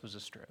Barnabas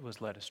was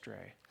led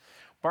astray.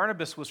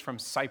 Barnabas was from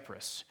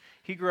Cyprus.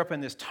 He grew up in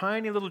this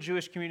tiny little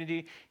Jewish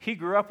community. He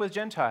grew up with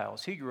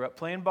Gentiles. He grew up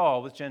playing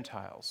ball with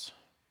Gentiles.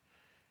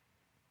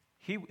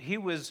 He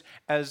was,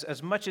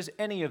 as much as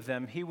any of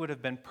them, he would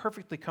have been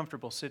perfectly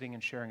comfortable sitting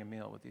and sharing a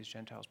meal with these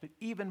Gentiles. But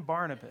even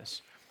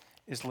Barnabas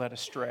is led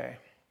astray.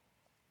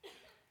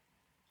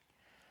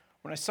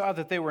 When I saw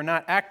that they were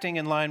not acting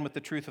in line with the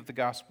truth of the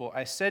gospel,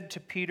 I said to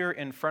Peter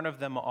in front of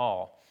them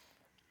all.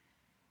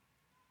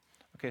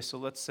 Okay, so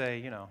let's say,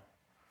 I'm going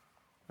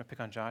to pick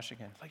on Josh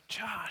again. Like,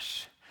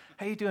 Josh,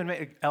 how you doing,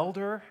 mate?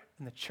 Elder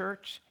in the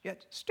church? Yeah,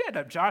 stand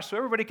up, Josh, so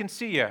everybody can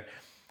see you.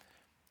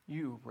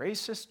 You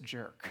racist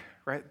jerk,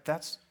 right?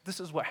 This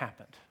is what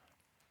happened.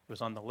 It was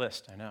on the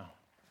list, I know,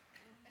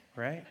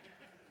 right?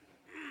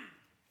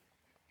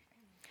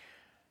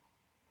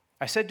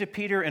 I said to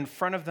Peter in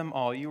front of them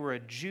all, you are a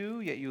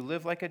Jew, yet you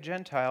live like a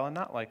Gentile and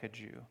not like a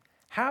Jew.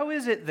 How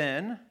is it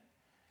then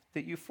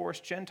that you force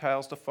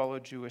Gentiles to follow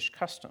Jewish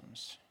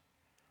customs?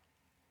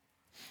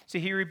 See,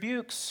 he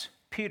rebukes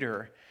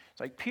Peter. It's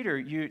like, Peter,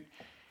 you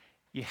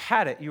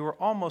had it. You were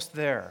almost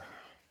there.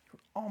 You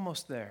were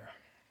almost there.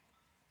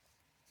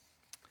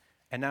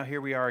 And now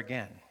here we are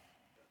again.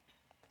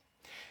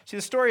 See,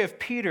 the story of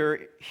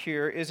Peter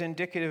here is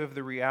indicative of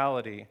the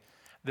reality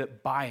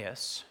that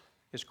bias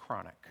is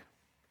chronic.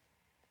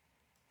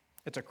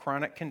 It's a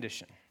chronic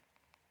condition.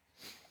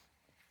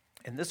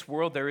 In this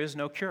world, there is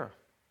no cure,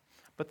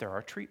 but there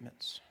are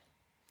treatments,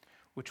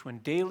 which when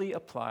daily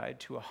applied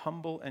to a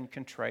humble and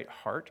contrite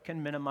heart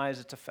can minimize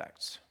its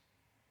effects.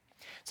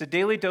 It's a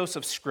daily dose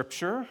of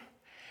Scripture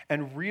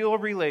and real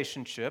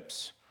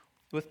relationships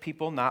with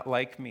people not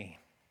like me.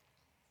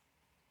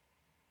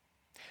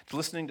 It's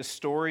listening to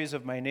stories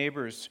of my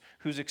neighbors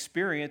whose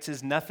experience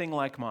is nothing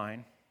like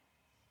mine,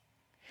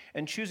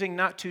 and choosing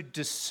not to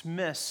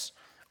dismiss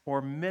or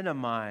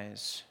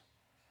minimize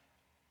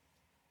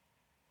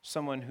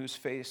someone whose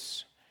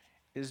face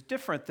is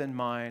different than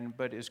mine,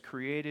 but is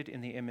created in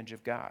the image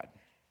of God.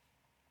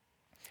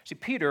 See,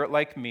 Peter,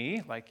 like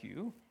me, like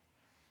you,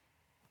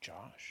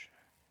 Josh,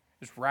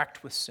 is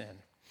racked with sin.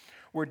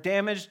 We're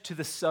damaged to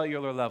the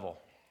cellular level.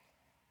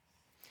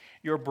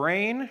 Your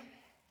brain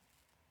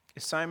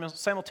is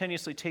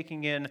simultaneously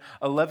taking in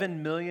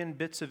 11 million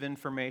bits of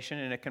information,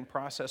 and it can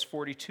process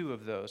 42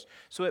 of those.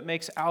 So it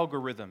makes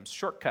algorithms,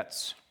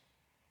 shortcuts,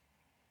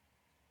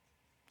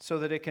 so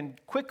that it can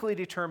quickly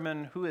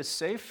determine who is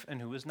safe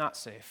and who is not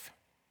safe.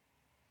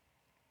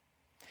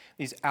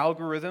 These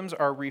algorithms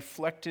are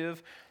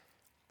reflective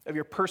of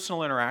your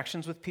personal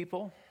interactions with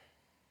people,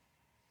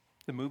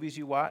 the movies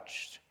you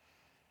watched,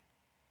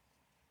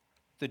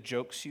 the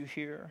jokes you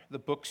hear, the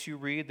books you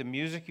read, the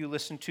music you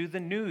listen to, the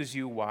news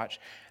you watch.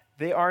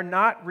 They are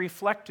not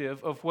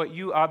reflective of what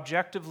you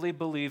objectively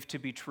believe to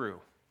be true.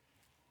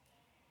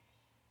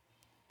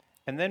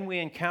 And then we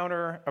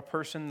encounter a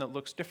person that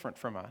looks different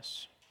from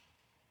us.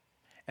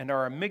 And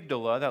our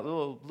amygdala, that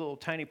little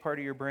tiny part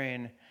of your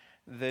brain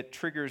that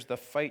triggers the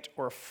fight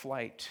or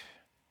flight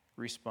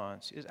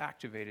response, is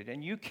activated.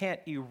 And you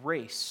can't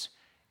erase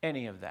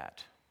any of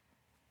that.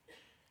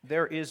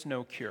 There is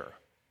no cure,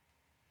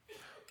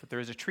 but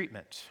there is a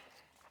treatment.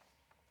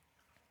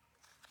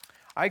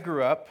 I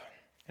grew up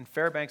in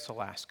Fairbanks,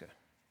 Alaska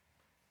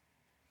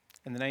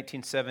in the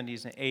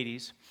 1970s and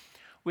 80s,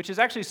 which is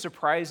actually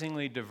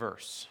surprisingly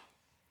diverse.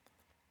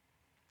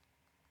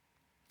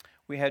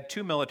 We had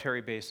 2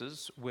 military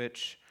bases,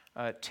 which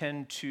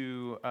tend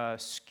to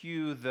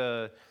skew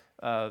the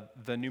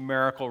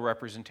numerical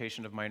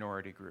representation of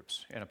minority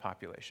groups in a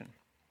population.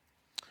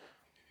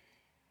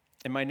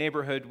 In my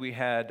neighborhood, we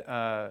had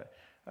the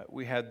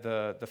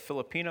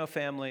Filipino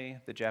family,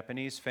 the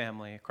Japanese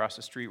family. Across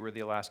the street were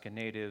the Alaska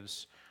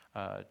Natives.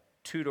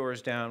 2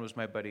 doors down was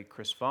my buddy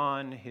Chris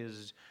Vaughn.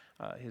 His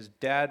His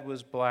dad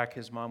was black,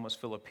 his mom was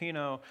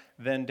Filipino.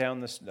 Then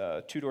down this,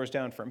 2 doors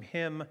down from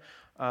him,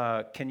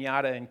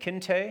 Kenyatta and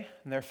Kinte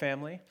and their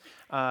family.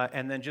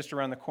 And then just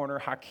around the corner,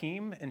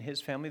 Hakeem and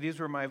his family. These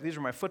were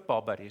my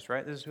football buddies,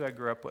 right? This is who I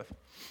grew up with.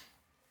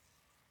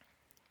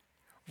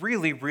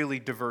 Really, really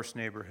diverse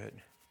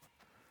neighborhood.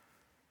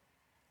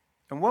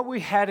 And what we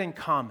had in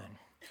common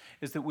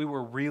is that we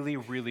were really,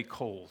 really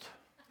cold.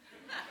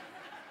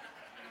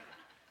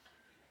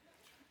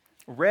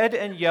 Red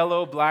and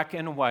yellow, black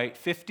and white,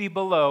 50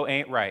 below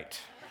ain't right.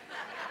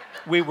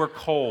 We were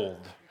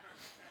cold.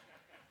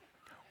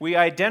 We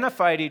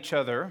identified each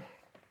other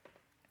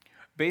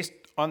based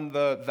on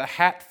the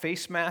hat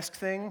face mask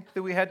thing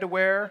that we had to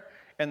wear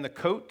and the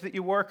coat that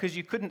you wore, because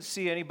you couldn't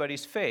see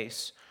anybody's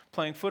face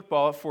playing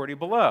football at 40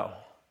 below.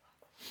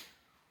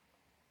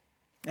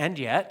 And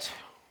yet,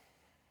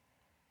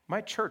 my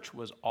church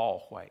was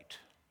all white.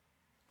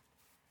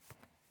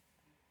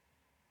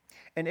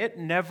 And it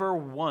never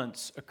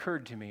once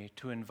occurred to me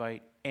to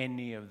invite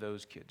any of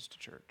those kids to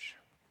church.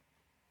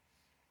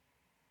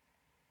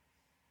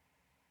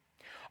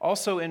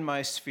 Also in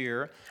my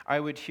sphere, I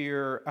would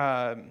hear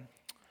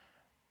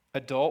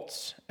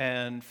adults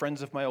and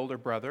friends of my older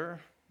brother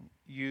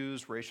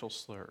use racial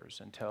slurs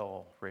and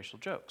tell racial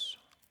jokes.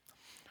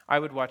 I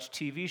would watch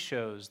TV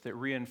shows that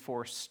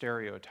reinforce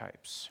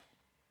stereotypes.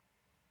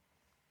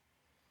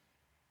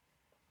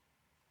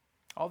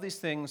 All these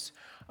things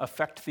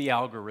affect the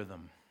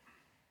algorithm.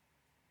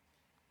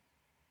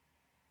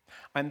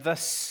 I'm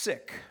thus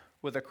sick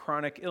with a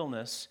chronic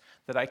illness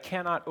that I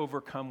cannot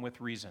overcome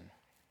with reason.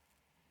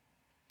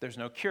 There's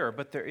no cure,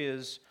 but there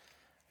is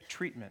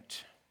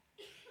treatment.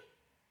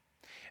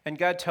 And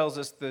God tells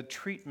us the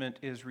treatment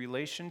is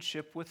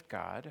relationship with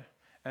God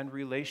and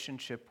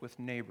relationship with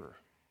neighbor.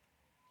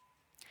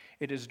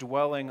 It is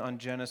dwelling on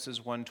Genesis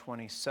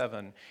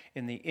 1:27.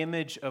 In the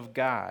image of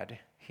God,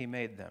 he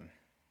made them.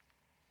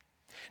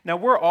 Now,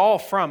 we're all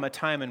from a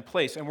time and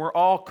place, and we're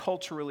all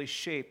culturally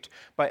shaped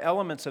by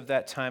elements of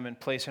that time and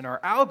place, and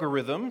our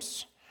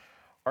algorithms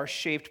are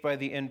shaped by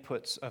the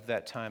inputs of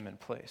that time and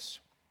place.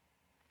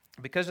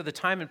 Because of the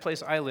time and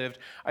place I lived,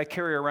 I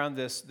carry around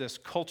this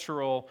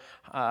cultural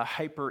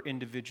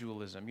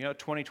hyper-individualism.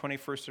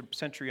 21st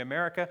century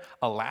America,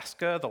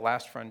 Alaska, the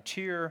last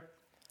frontier,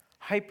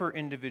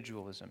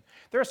 hyper-individualism.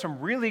 There are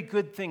some really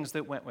good things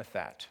that went with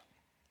that.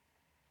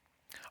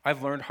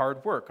 I've learned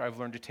hard work. I've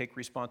learned to take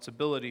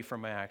responsibility for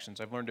my actions.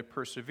 I've learned to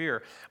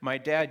persevere. My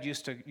dad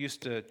used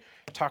to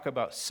talk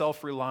about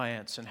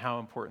self-reliance and how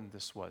important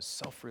this was,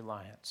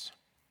 self-reliance.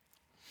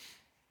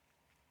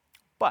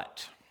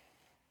 But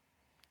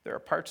there are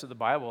parts of the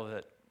Bible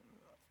that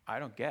I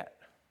don't get.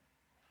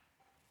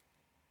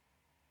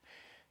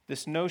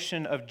 This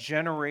notion of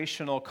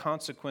generational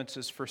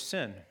consequences for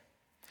sin.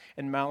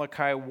 In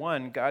Malachi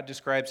 1, God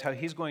describes how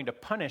he's going to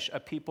punish a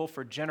people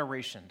for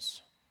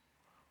generations.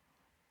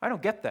 I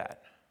don't get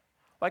that.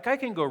 Like, I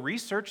can go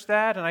research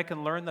that and I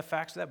can learn the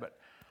facts of that, but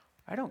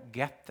I don't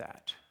get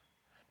that.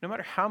 No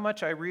matter how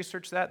much I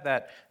research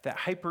that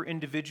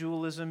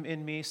hyper-individualism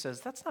in me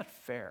says, that's not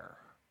fair.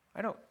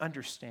 I don't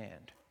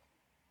understand.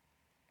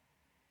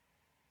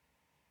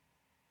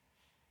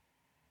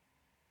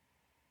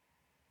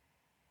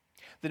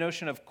 The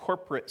notion of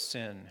corporate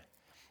sin.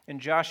 In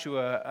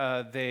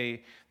Joshua,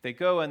 they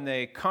go and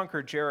they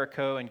conquer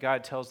Jericho, and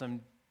God tells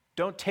them,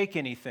 don't take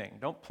anything,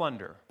 don't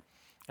plunder.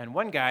 And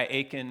one guy,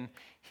 Achan,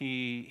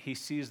 he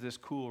sees this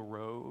cool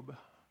robe,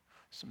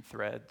 some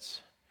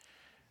threads,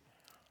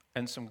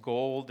 and some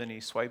gold, and he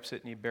swipes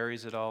it and he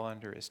buries it all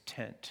under his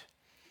tent.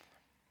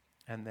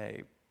 And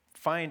they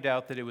find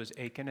out that it was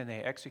Achan, and they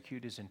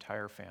execute his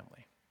entire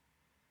family.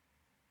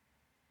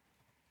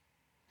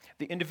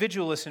 The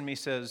individualist in me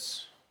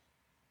says,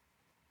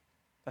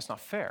 that's not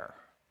fair.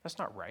 That's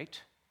not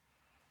right.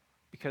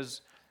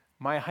 Because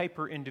my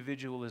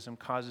hyper-individualism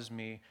causes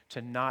me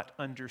to not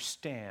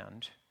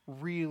understand,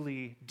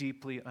 really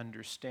deeply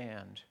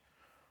understand,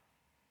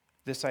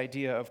 this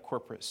idea of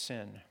corporate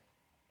sin.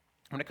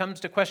 When it comes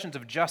to questions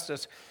of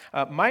justice,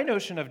 my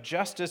notion of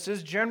justice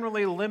is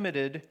generally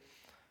limited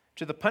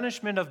to the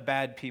punishment of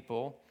bad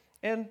people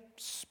and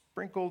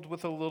sprinkled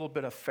with a little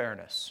bit of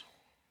fairness.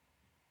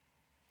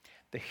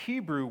 The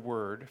Hebrew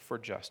word for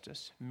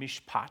justice,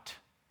 mishpat,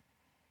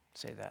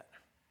 say that,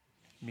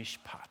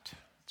 mishpat,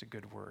 it's a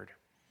good word,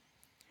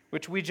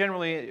 which we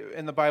generally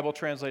in the Bible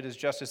translate as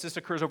justice. This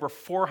occurs over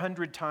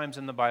 400 times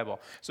in the Bible.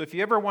 So if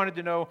you ever wanted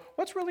to know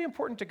what's really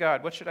important to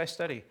God, what should I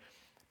study?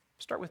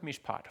 Start with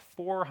mishpat.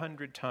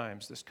 400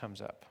 times this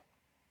comes up.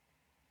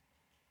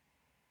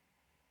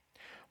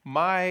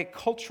 My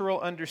cultural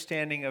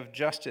understanding of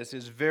justice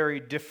is very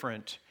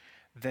different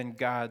than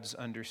God's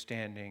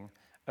understanding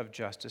of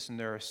justice, and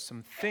there are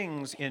some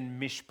things in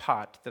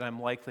mishpat that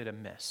I'm likely to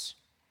miss.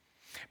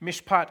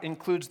 Mishpat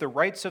includes the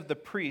rights of the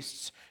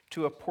priests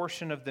to a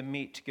portion of the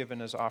meat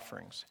given as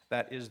offerings.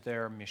 That is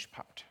their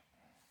mishpat.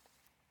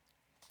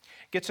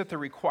 Gets at the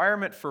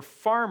requirement for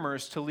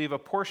farmers to leave a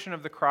portion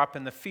of the crop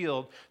in the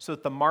field so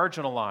that the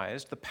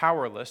marginalized, the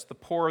powerless, the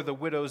poor, the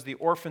widows, the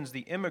orphans,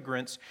 the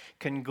immigrants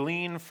can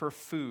glean for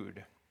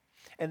food.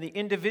 And the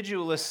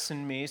individualist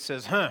in me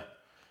says,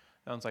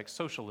 sounds like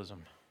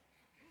socialism.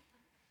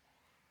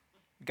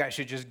 The guy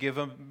should just give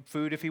him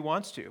food if he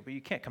wants to, but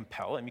you can't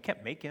compel him, you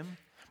can't make him.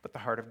 But the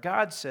heart of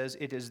God says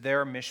it is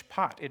their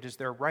mishpat, it is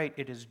their right,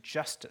 it is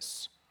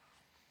justice.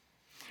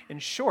 In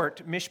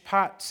short,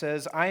 mishpat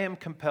says, I am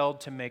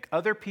compelled to make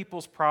other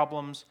people's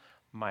problems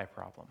my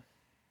problem.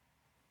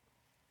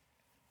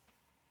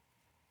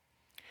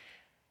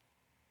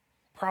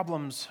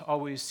 Problems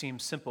always seem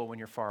simple when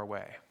you're far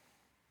away.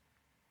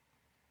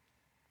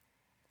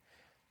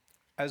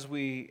 As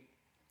we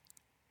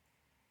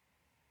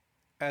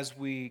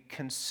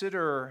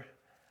consider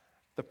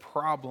the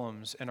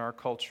problems in our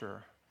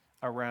culture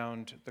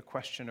around the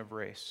question of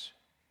race,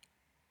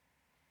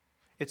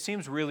 it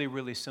seems really,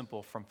 really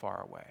simple from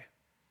far away.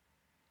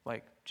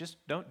 Like, just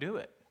don't do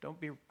it. Don't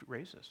be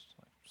racist.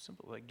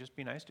 Simple, like just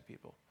be nice to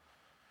people.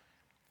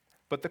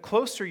 But the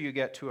closer you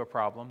get to a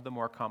problem, the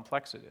more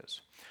complex it is.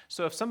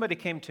 So if somebody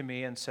came to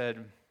me and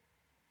said,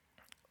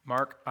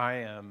 Mark,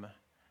 I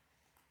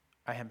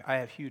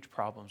have huge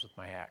problems with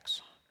my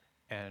ex,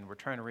 and we're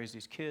trying to raise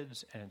these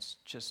kids, and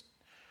it's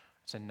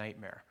a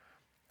nightmare.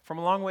 From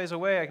a long ways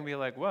away, I can be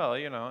like, well,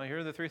 here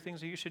are the 3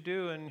 things that you should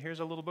do, and here's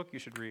a little book you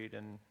should read,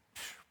 and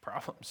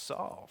problem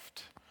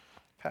solved.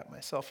 Pat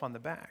myself on the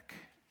back.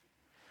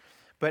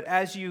 But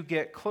as you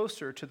get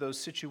closer to those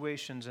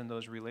situations and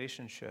those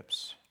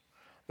relationships,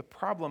 the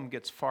problem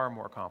gets far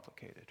more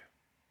complicated.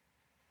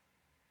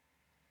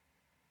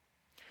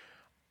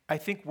 I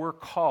think we're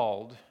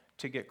called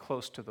to get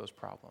close to those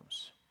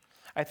problems.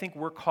 I think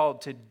we're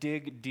called to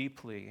dig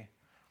deeply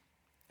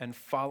and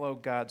follow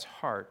God's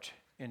heart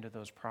into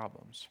those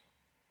problems.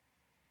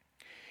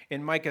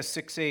 In Micah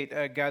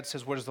 6:8, God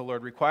says, what does the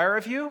Lord require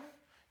of you?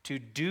 To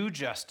do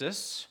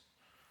justice,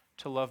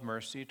 to love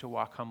mercy, to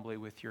walk humbly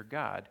with your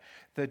God.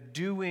 The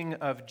doing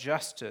of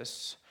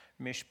justice,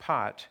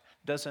 mishpat,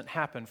 doesn't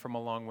happen from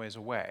a long ways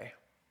away.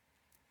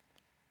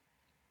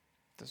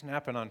 It doesn't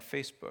happen on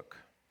Facebook.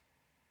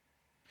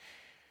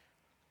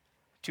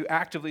 To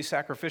actively,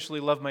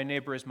 sacrificially love my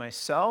neighbor as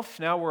myself,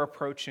 now we're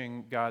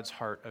approaching God's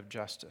heart of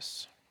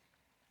justice.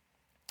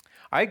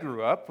 I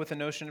grew up with a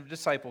notion of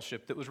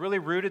discipleship that was really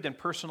rooted in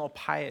personal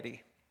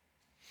piety.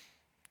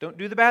 Don't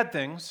do the bad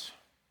things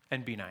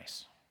and be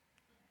nice.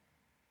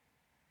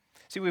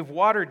 See, we've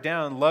watered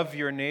down love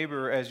your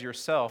neighbor as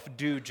yourself,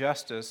 do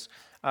justice.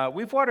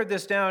 We've watered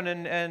this down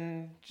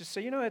and just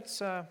say,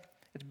 it's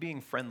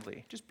being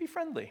friendly. Just be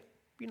friendly.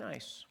 Be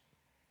nice.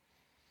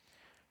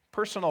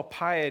 Personal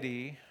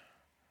piety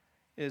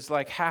is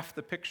like half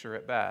the picture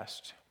at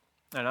best.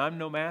 And I'm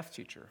no math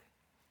teacher.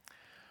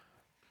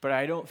 But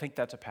I don't think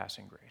that's a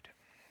passing grade.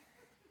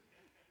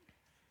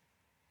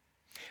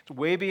 It's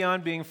way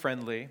beyond being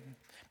friendly.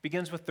 It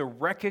begins with the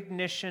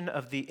recognition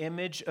of the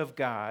image of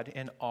God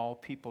in all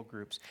people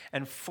groups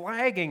and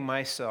flagging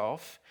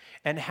myself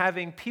and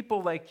having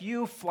people like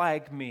you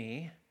flag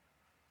me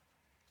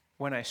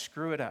when I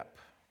screw it up.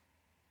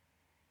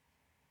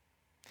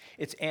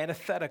 It's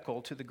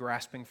antithetical to the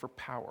grasping for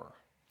power.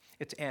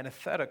 It's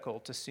antithetical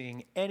to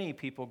seeing any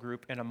people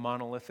group in a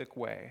monolithic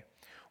way.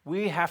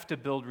 We have to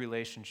build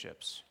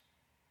relationships.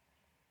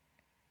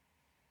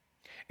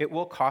 It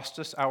will cost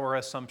us our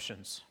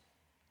assumptions.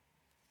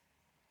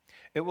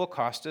 It will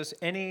cost us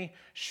any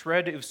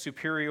shred of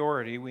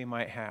superiority we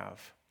might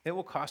have. It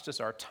will cost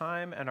us our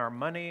time and our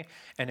money,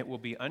 and it will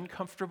be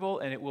uncomfortable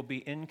and it will be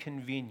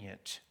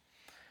inconvenient.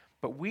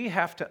 But we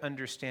have to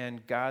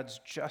understand God's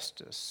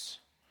justice,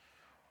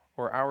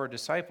 or our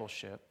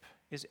discipleship,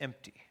 is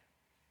empty.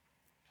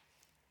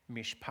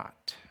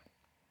 Mishpat.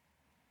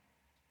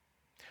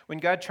 When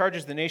God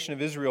charges the nation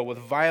of Israel with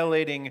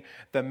violating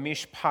the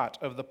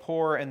mishpat of the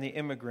poor and the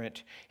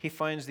immigrant, he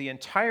finds the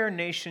entire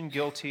nation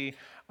guilty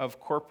of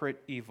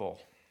corporate evil.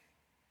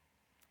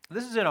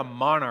 This is in a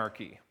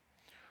monarchy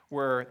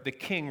where the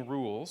king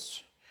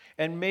rules,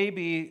 and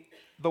maybe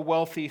the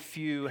wealthy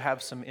few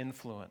have some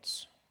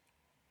influence.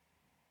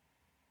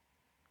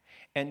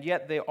 And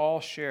yet they all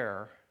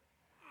share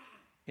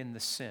in the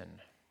sin.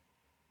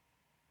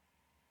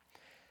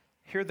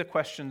 Here are the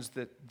questions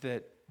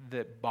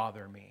that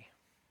bother me.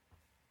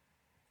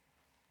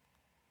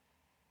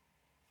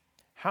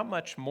 How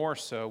much more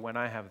so when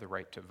I have the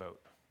right to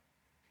vote?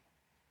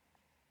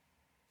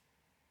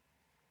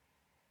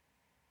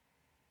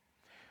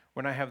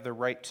 When I have the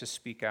right to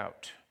speak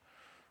out?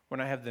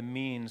 When I have the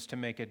means to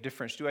make a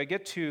difference? Do I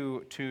get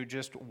to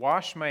just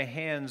wash my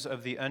hands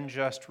of the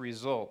unjust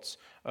results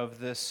of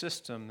this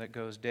system that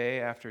goes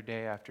day after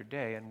day after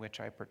day in which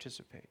I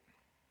participate?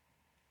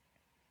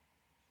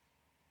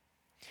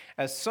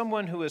 As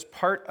someone who is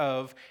part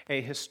of a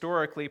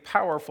historically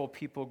powerful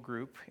people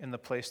group in the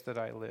place that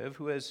I live,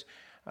 who has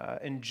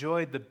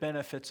enjoyed the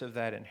benefits of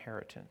that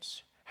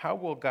inheritance, how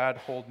will God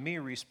hold me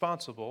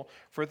responsible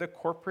for the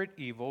corporate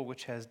evil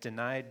which has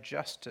denied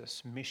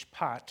justice,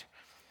 mishpat,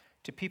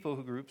 to people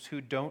groups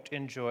who don't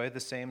enjoy the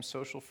same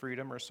social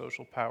freedom or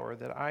social power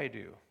that I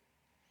do?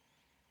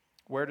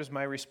 Where does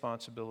my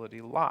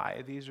responsibility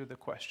lie? These are the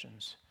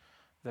questions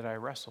that I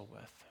wrestle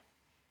with.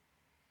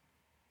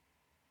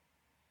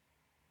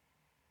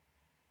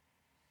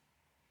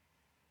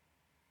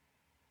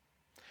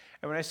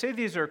 And when I say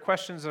these are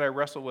questions that I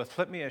wrestle with,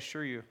 let me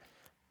assure you,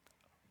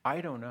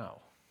 I don't know.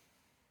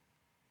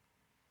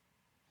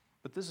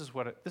 But this is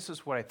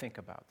what I think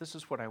about. This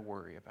is what I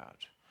worry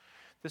about.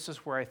 This is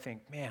where I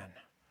think, man,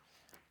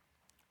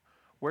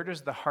 where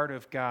does the heart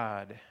of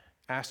God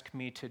ask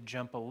me to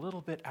jump a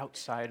little bit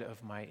outside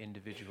of my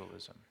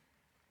individualism?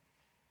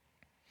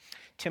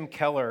 Tim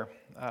Keller,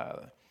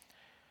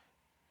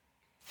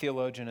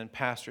 theologian and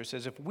pastor,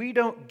 says, if we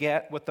don't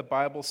get what the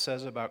Bible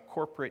says about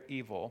corporate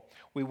evil,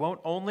 we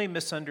won't only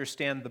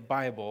misunderstand the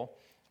Bible,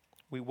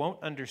 we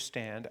won't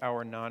understand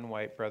our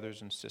non-white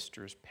brothers and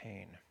sisters'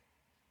 pain.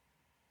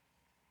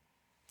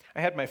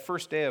 I had my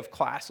first day of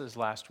classes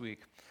last week,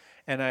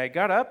 and I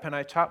got up and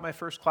I taught my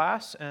first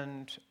class,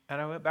 and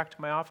I went back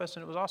to my office,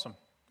 and it was awesome.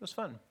 It was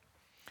fun.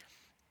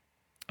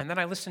 And then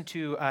I listened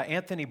to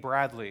Anthony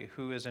Bradley,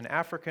 who is an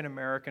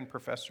African-American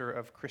professor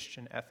of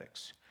Christian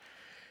ethics.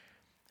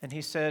 And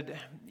he said,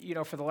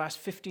 for the last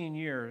 15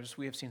 years,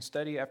 we have seen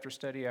study after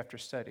study after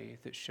study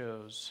that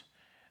shows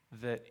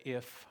that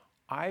if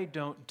I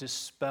don't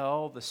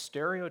dispel the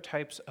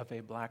stereotypes of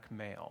a black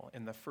male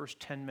in the first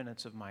 10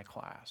 minutes of my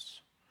class,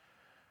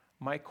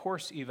 my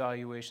course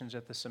evaluations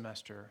at the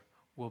semester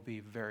will be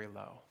very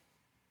low.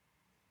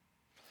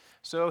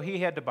 So he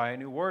had to buy a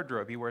new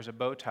wardrobe. He wears a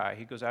bow tie.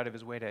 He goes out of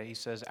his way he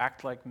says,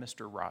 act like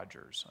Mr.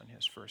 Rogers on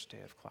his first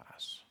day of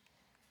class.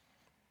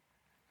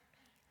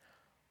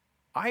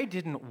 I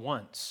didn't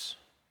once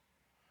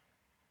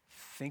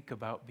think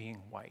about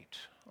being white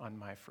on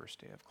my first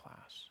day of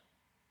class.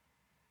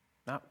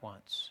 Not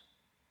once.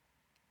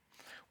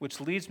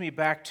 Which leads me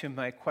back to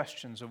my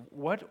questions of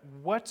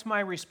what's my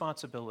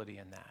responsibility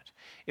in that?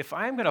 If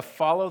I'm going to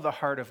follow the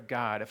heart of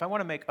God, if I want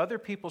to make other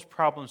people's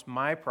problems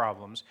my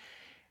problems,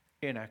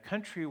 in a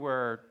country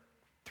where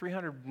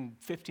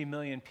 350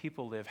 million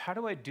people live, how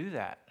do I do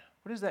that?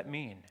 What does that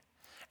mean?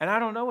 And I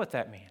don't know what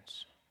that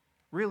means.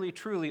 Really,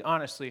 truly,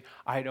 honestly,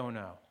 I don't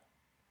know.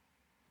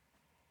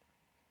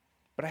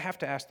 But I have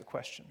to ask the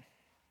question.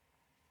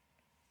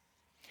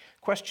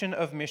 Question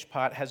of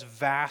mishpat has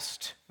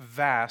vast,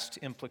 vast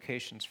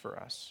implications for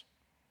us.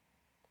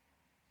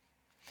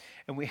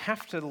 And we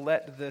have to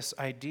let this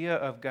idea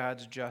of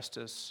God's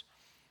justice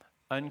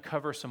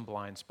uncover some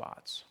blind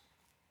spots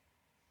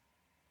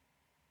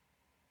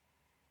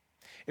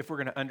if we're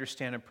going to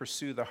understand and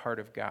pursue the heart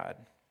of God.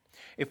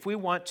 If we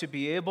want to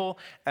be able,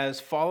 as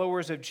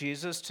followers of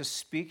Jesus, to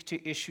speak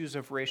to issues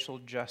of racial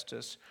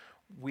justice,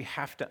 we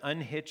have to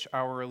unhitch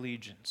our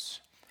allegiance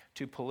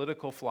to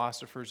political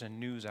philosophers and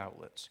news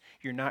outlets.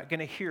 You're not going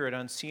to hear it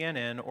on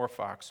CNN or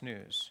Fox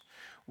News.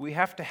 We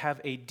have to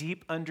have a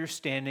deep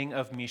understanding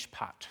of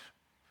mishpat,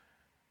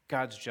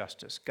 God's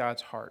justice,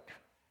 God's heart.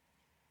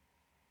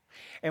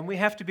 And we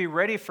have to be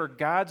ready for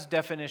God's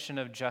definition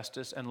of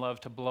justice and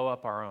love to blow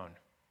up our own.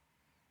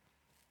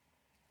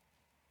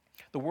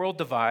 The world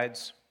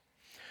divides.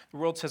 The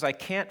world says, I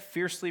can't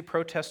fiercely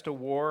protest a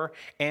war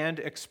and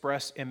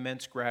express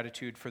immense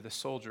gratitude for the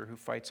soldier who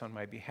fights on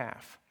my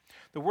behalf.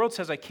 The world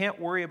says, I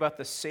can't worry about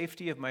the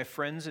safety of my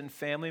friends and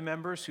family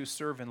members who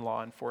serve in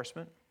law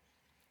enforcement,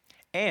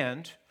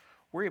 and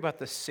worry about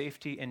the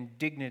safety and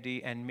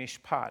dignity and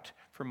mishpat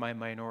for my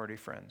minority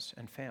friends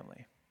and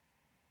family.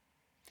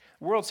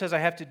 The world says I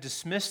have to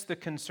dismiss the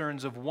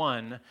concerns of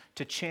one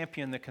to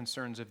champion the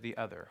concerns of the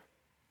other.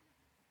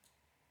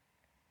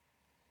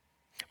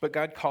 But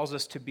God calls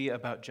us to be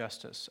about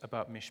justice,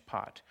 about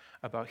mishpat,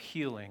 about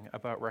healing,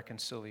 about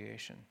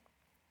reconciliation.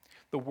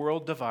 The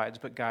world divides,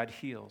 but God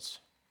heals.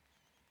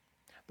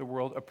 The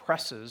world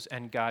oppresses,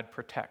 and God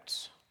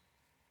protects.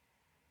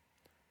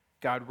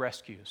 God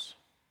rescues.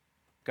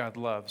 God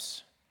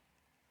loves.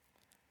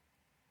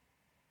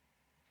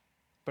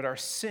 But our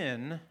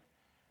sin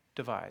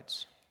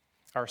divides.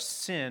 Our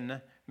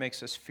sin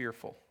makes us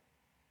fearful.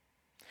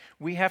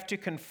 We have to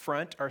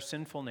confront our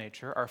sinful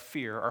nature, our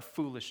fear, our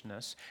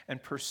foolishness,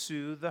 and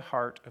pursue the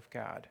heart of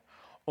God.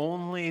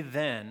 Only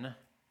then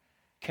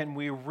can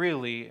we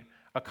really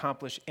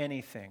accomplish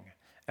anything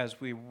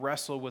as we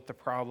wrestle with the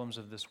problems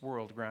of this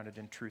world grounded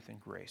in truth and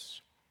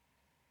grace.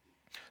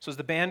 So as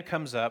the band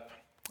comes up,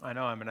 I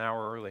know I'm an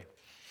hour early.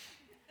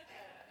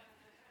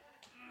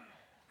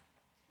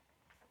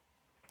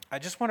 I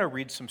just want to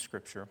read some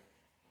scripture,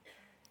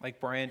 like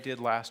Brian did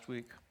last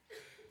week.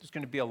 There's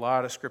going to be a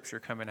lot of scripture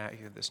coming at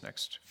you this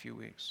next few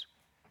weeks,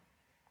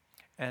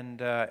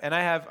 and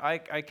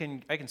I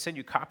can send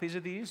you copies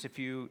of these if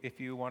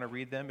you want to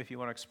read them, if you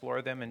want to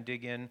explore them and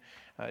dig in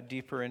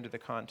deeper into the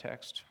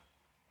context.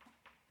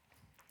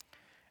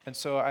 And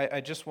so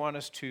I just want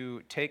us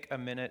to take a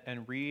minute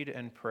and read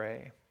and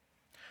pray.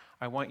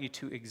 I want you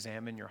to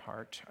examine your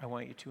heart. I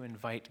want you to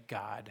invite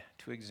God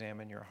to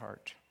examine your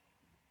heart.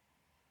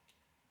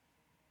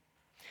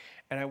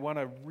 And I want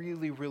to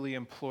really, really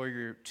implore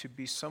you to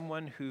be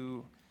someone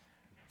who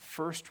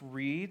first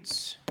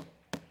reads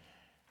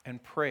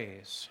and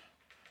prays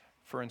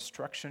for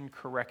instruction,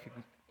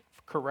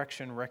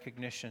 correction,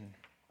 recognition,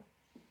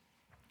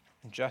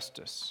 and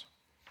justice,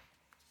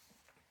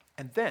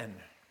 and then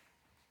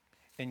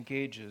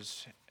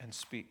engages and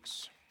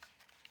speaks.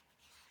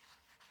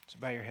 So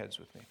bow your heads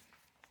with me.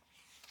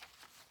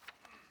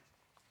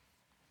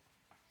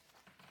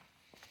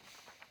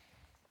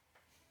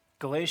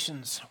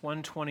 Galatians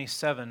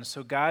 1:27,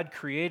 so God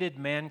created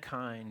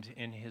mankind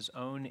in his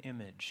own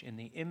image. In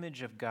the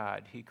image of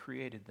God, he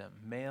created them.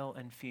 Male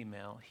and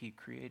female, he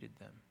created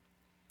them.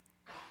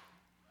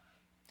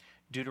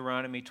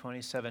 Deuteronomy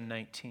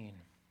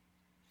 27:19,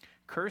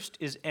 cursed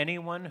is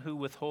anyone who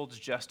withholds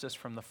justice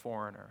from the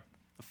foreigner,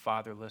 the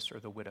fatherless,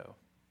 or the widow.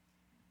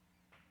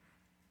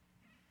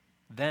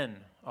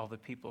 Then all the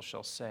people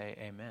shall say,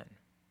 Amen.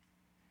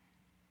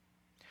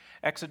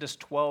 Exodus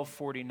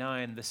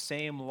 12:49, the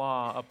same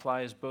law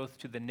applies both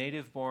to the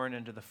native-born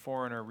and to the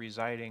foreigner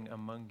residing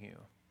among you.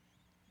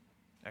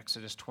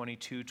 Exodus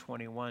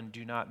 22:21,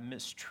 do not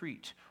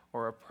mistreat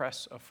or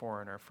oppress a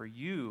foreigner, for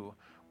you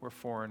were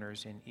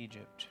foreigners in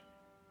Egypt.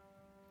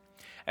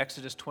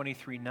 Exodus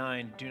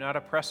 23:9, do not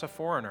oppress a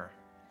foreigner.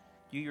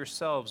 You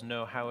yourselves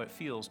know how it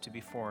feels to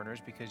be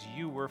foreigners because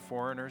you were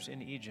foreigners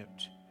in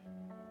Egypt.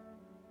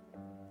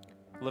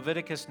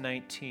 Leviticus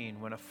 19,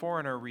 when a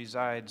foreigner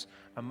resides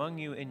among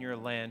you in your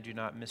land, do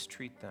not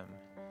mistreat them.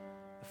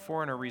 The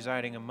foreigner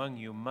residing among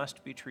you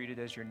must be treated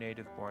as your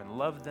native-born.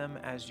 Love them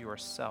as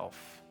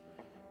yourself,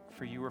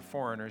 for you were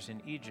foreigners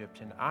in Egypt,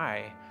 and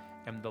I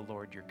am the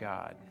Lord your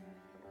God.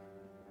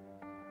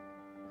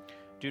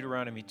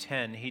 Deuteronomy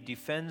 10, he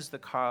defends the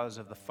cause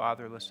of the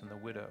fatherless and the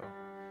widow,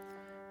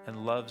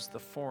 and loves the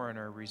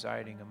foreigner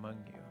residing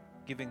among you,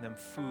 giving them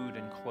food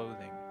and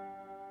clothing.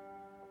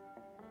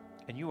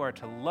 And you are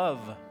to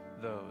love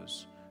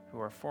those who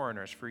are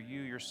foreigners, for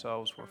you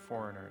yourselves were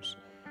foreigners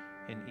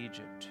in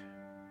Egypt.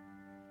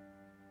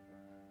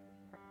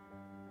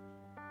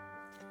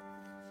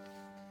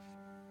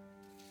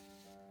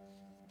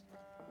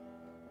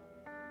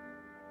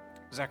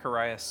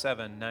 Zechariah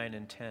 7:9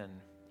 and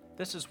 10.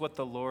 This is what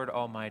the Lord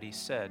Almighty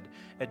said,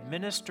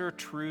 administer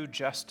true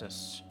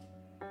justice,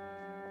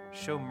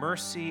 show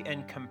mercy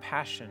and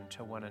compassion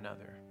to one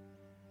another.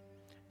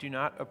 Do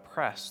not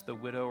oppress the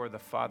widow or the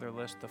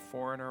fatherless, the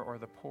foreigner or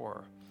the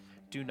poor.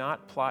 Do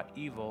not plot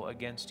evil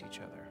against each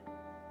other.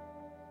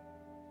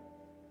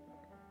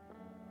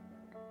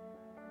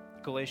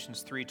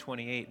 Galatians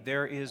 3:28,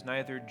 there is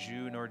neither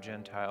Jew nor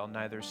Gentile,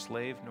 neither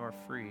slave nor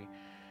free,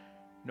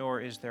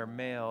 nor is there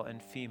male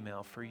and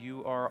female, for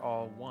you are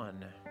all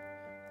one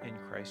in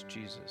Christ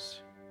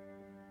Jesus.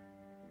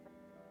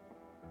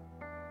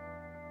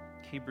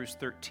 Hebrews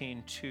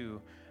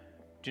 13:2,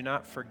 do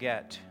not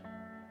forget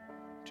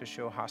to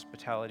show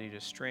hospitality to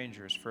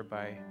strangers, for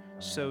by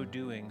so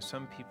doing,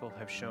 some people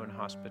have shown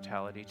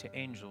hospitality to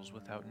angels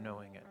without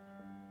knowing it.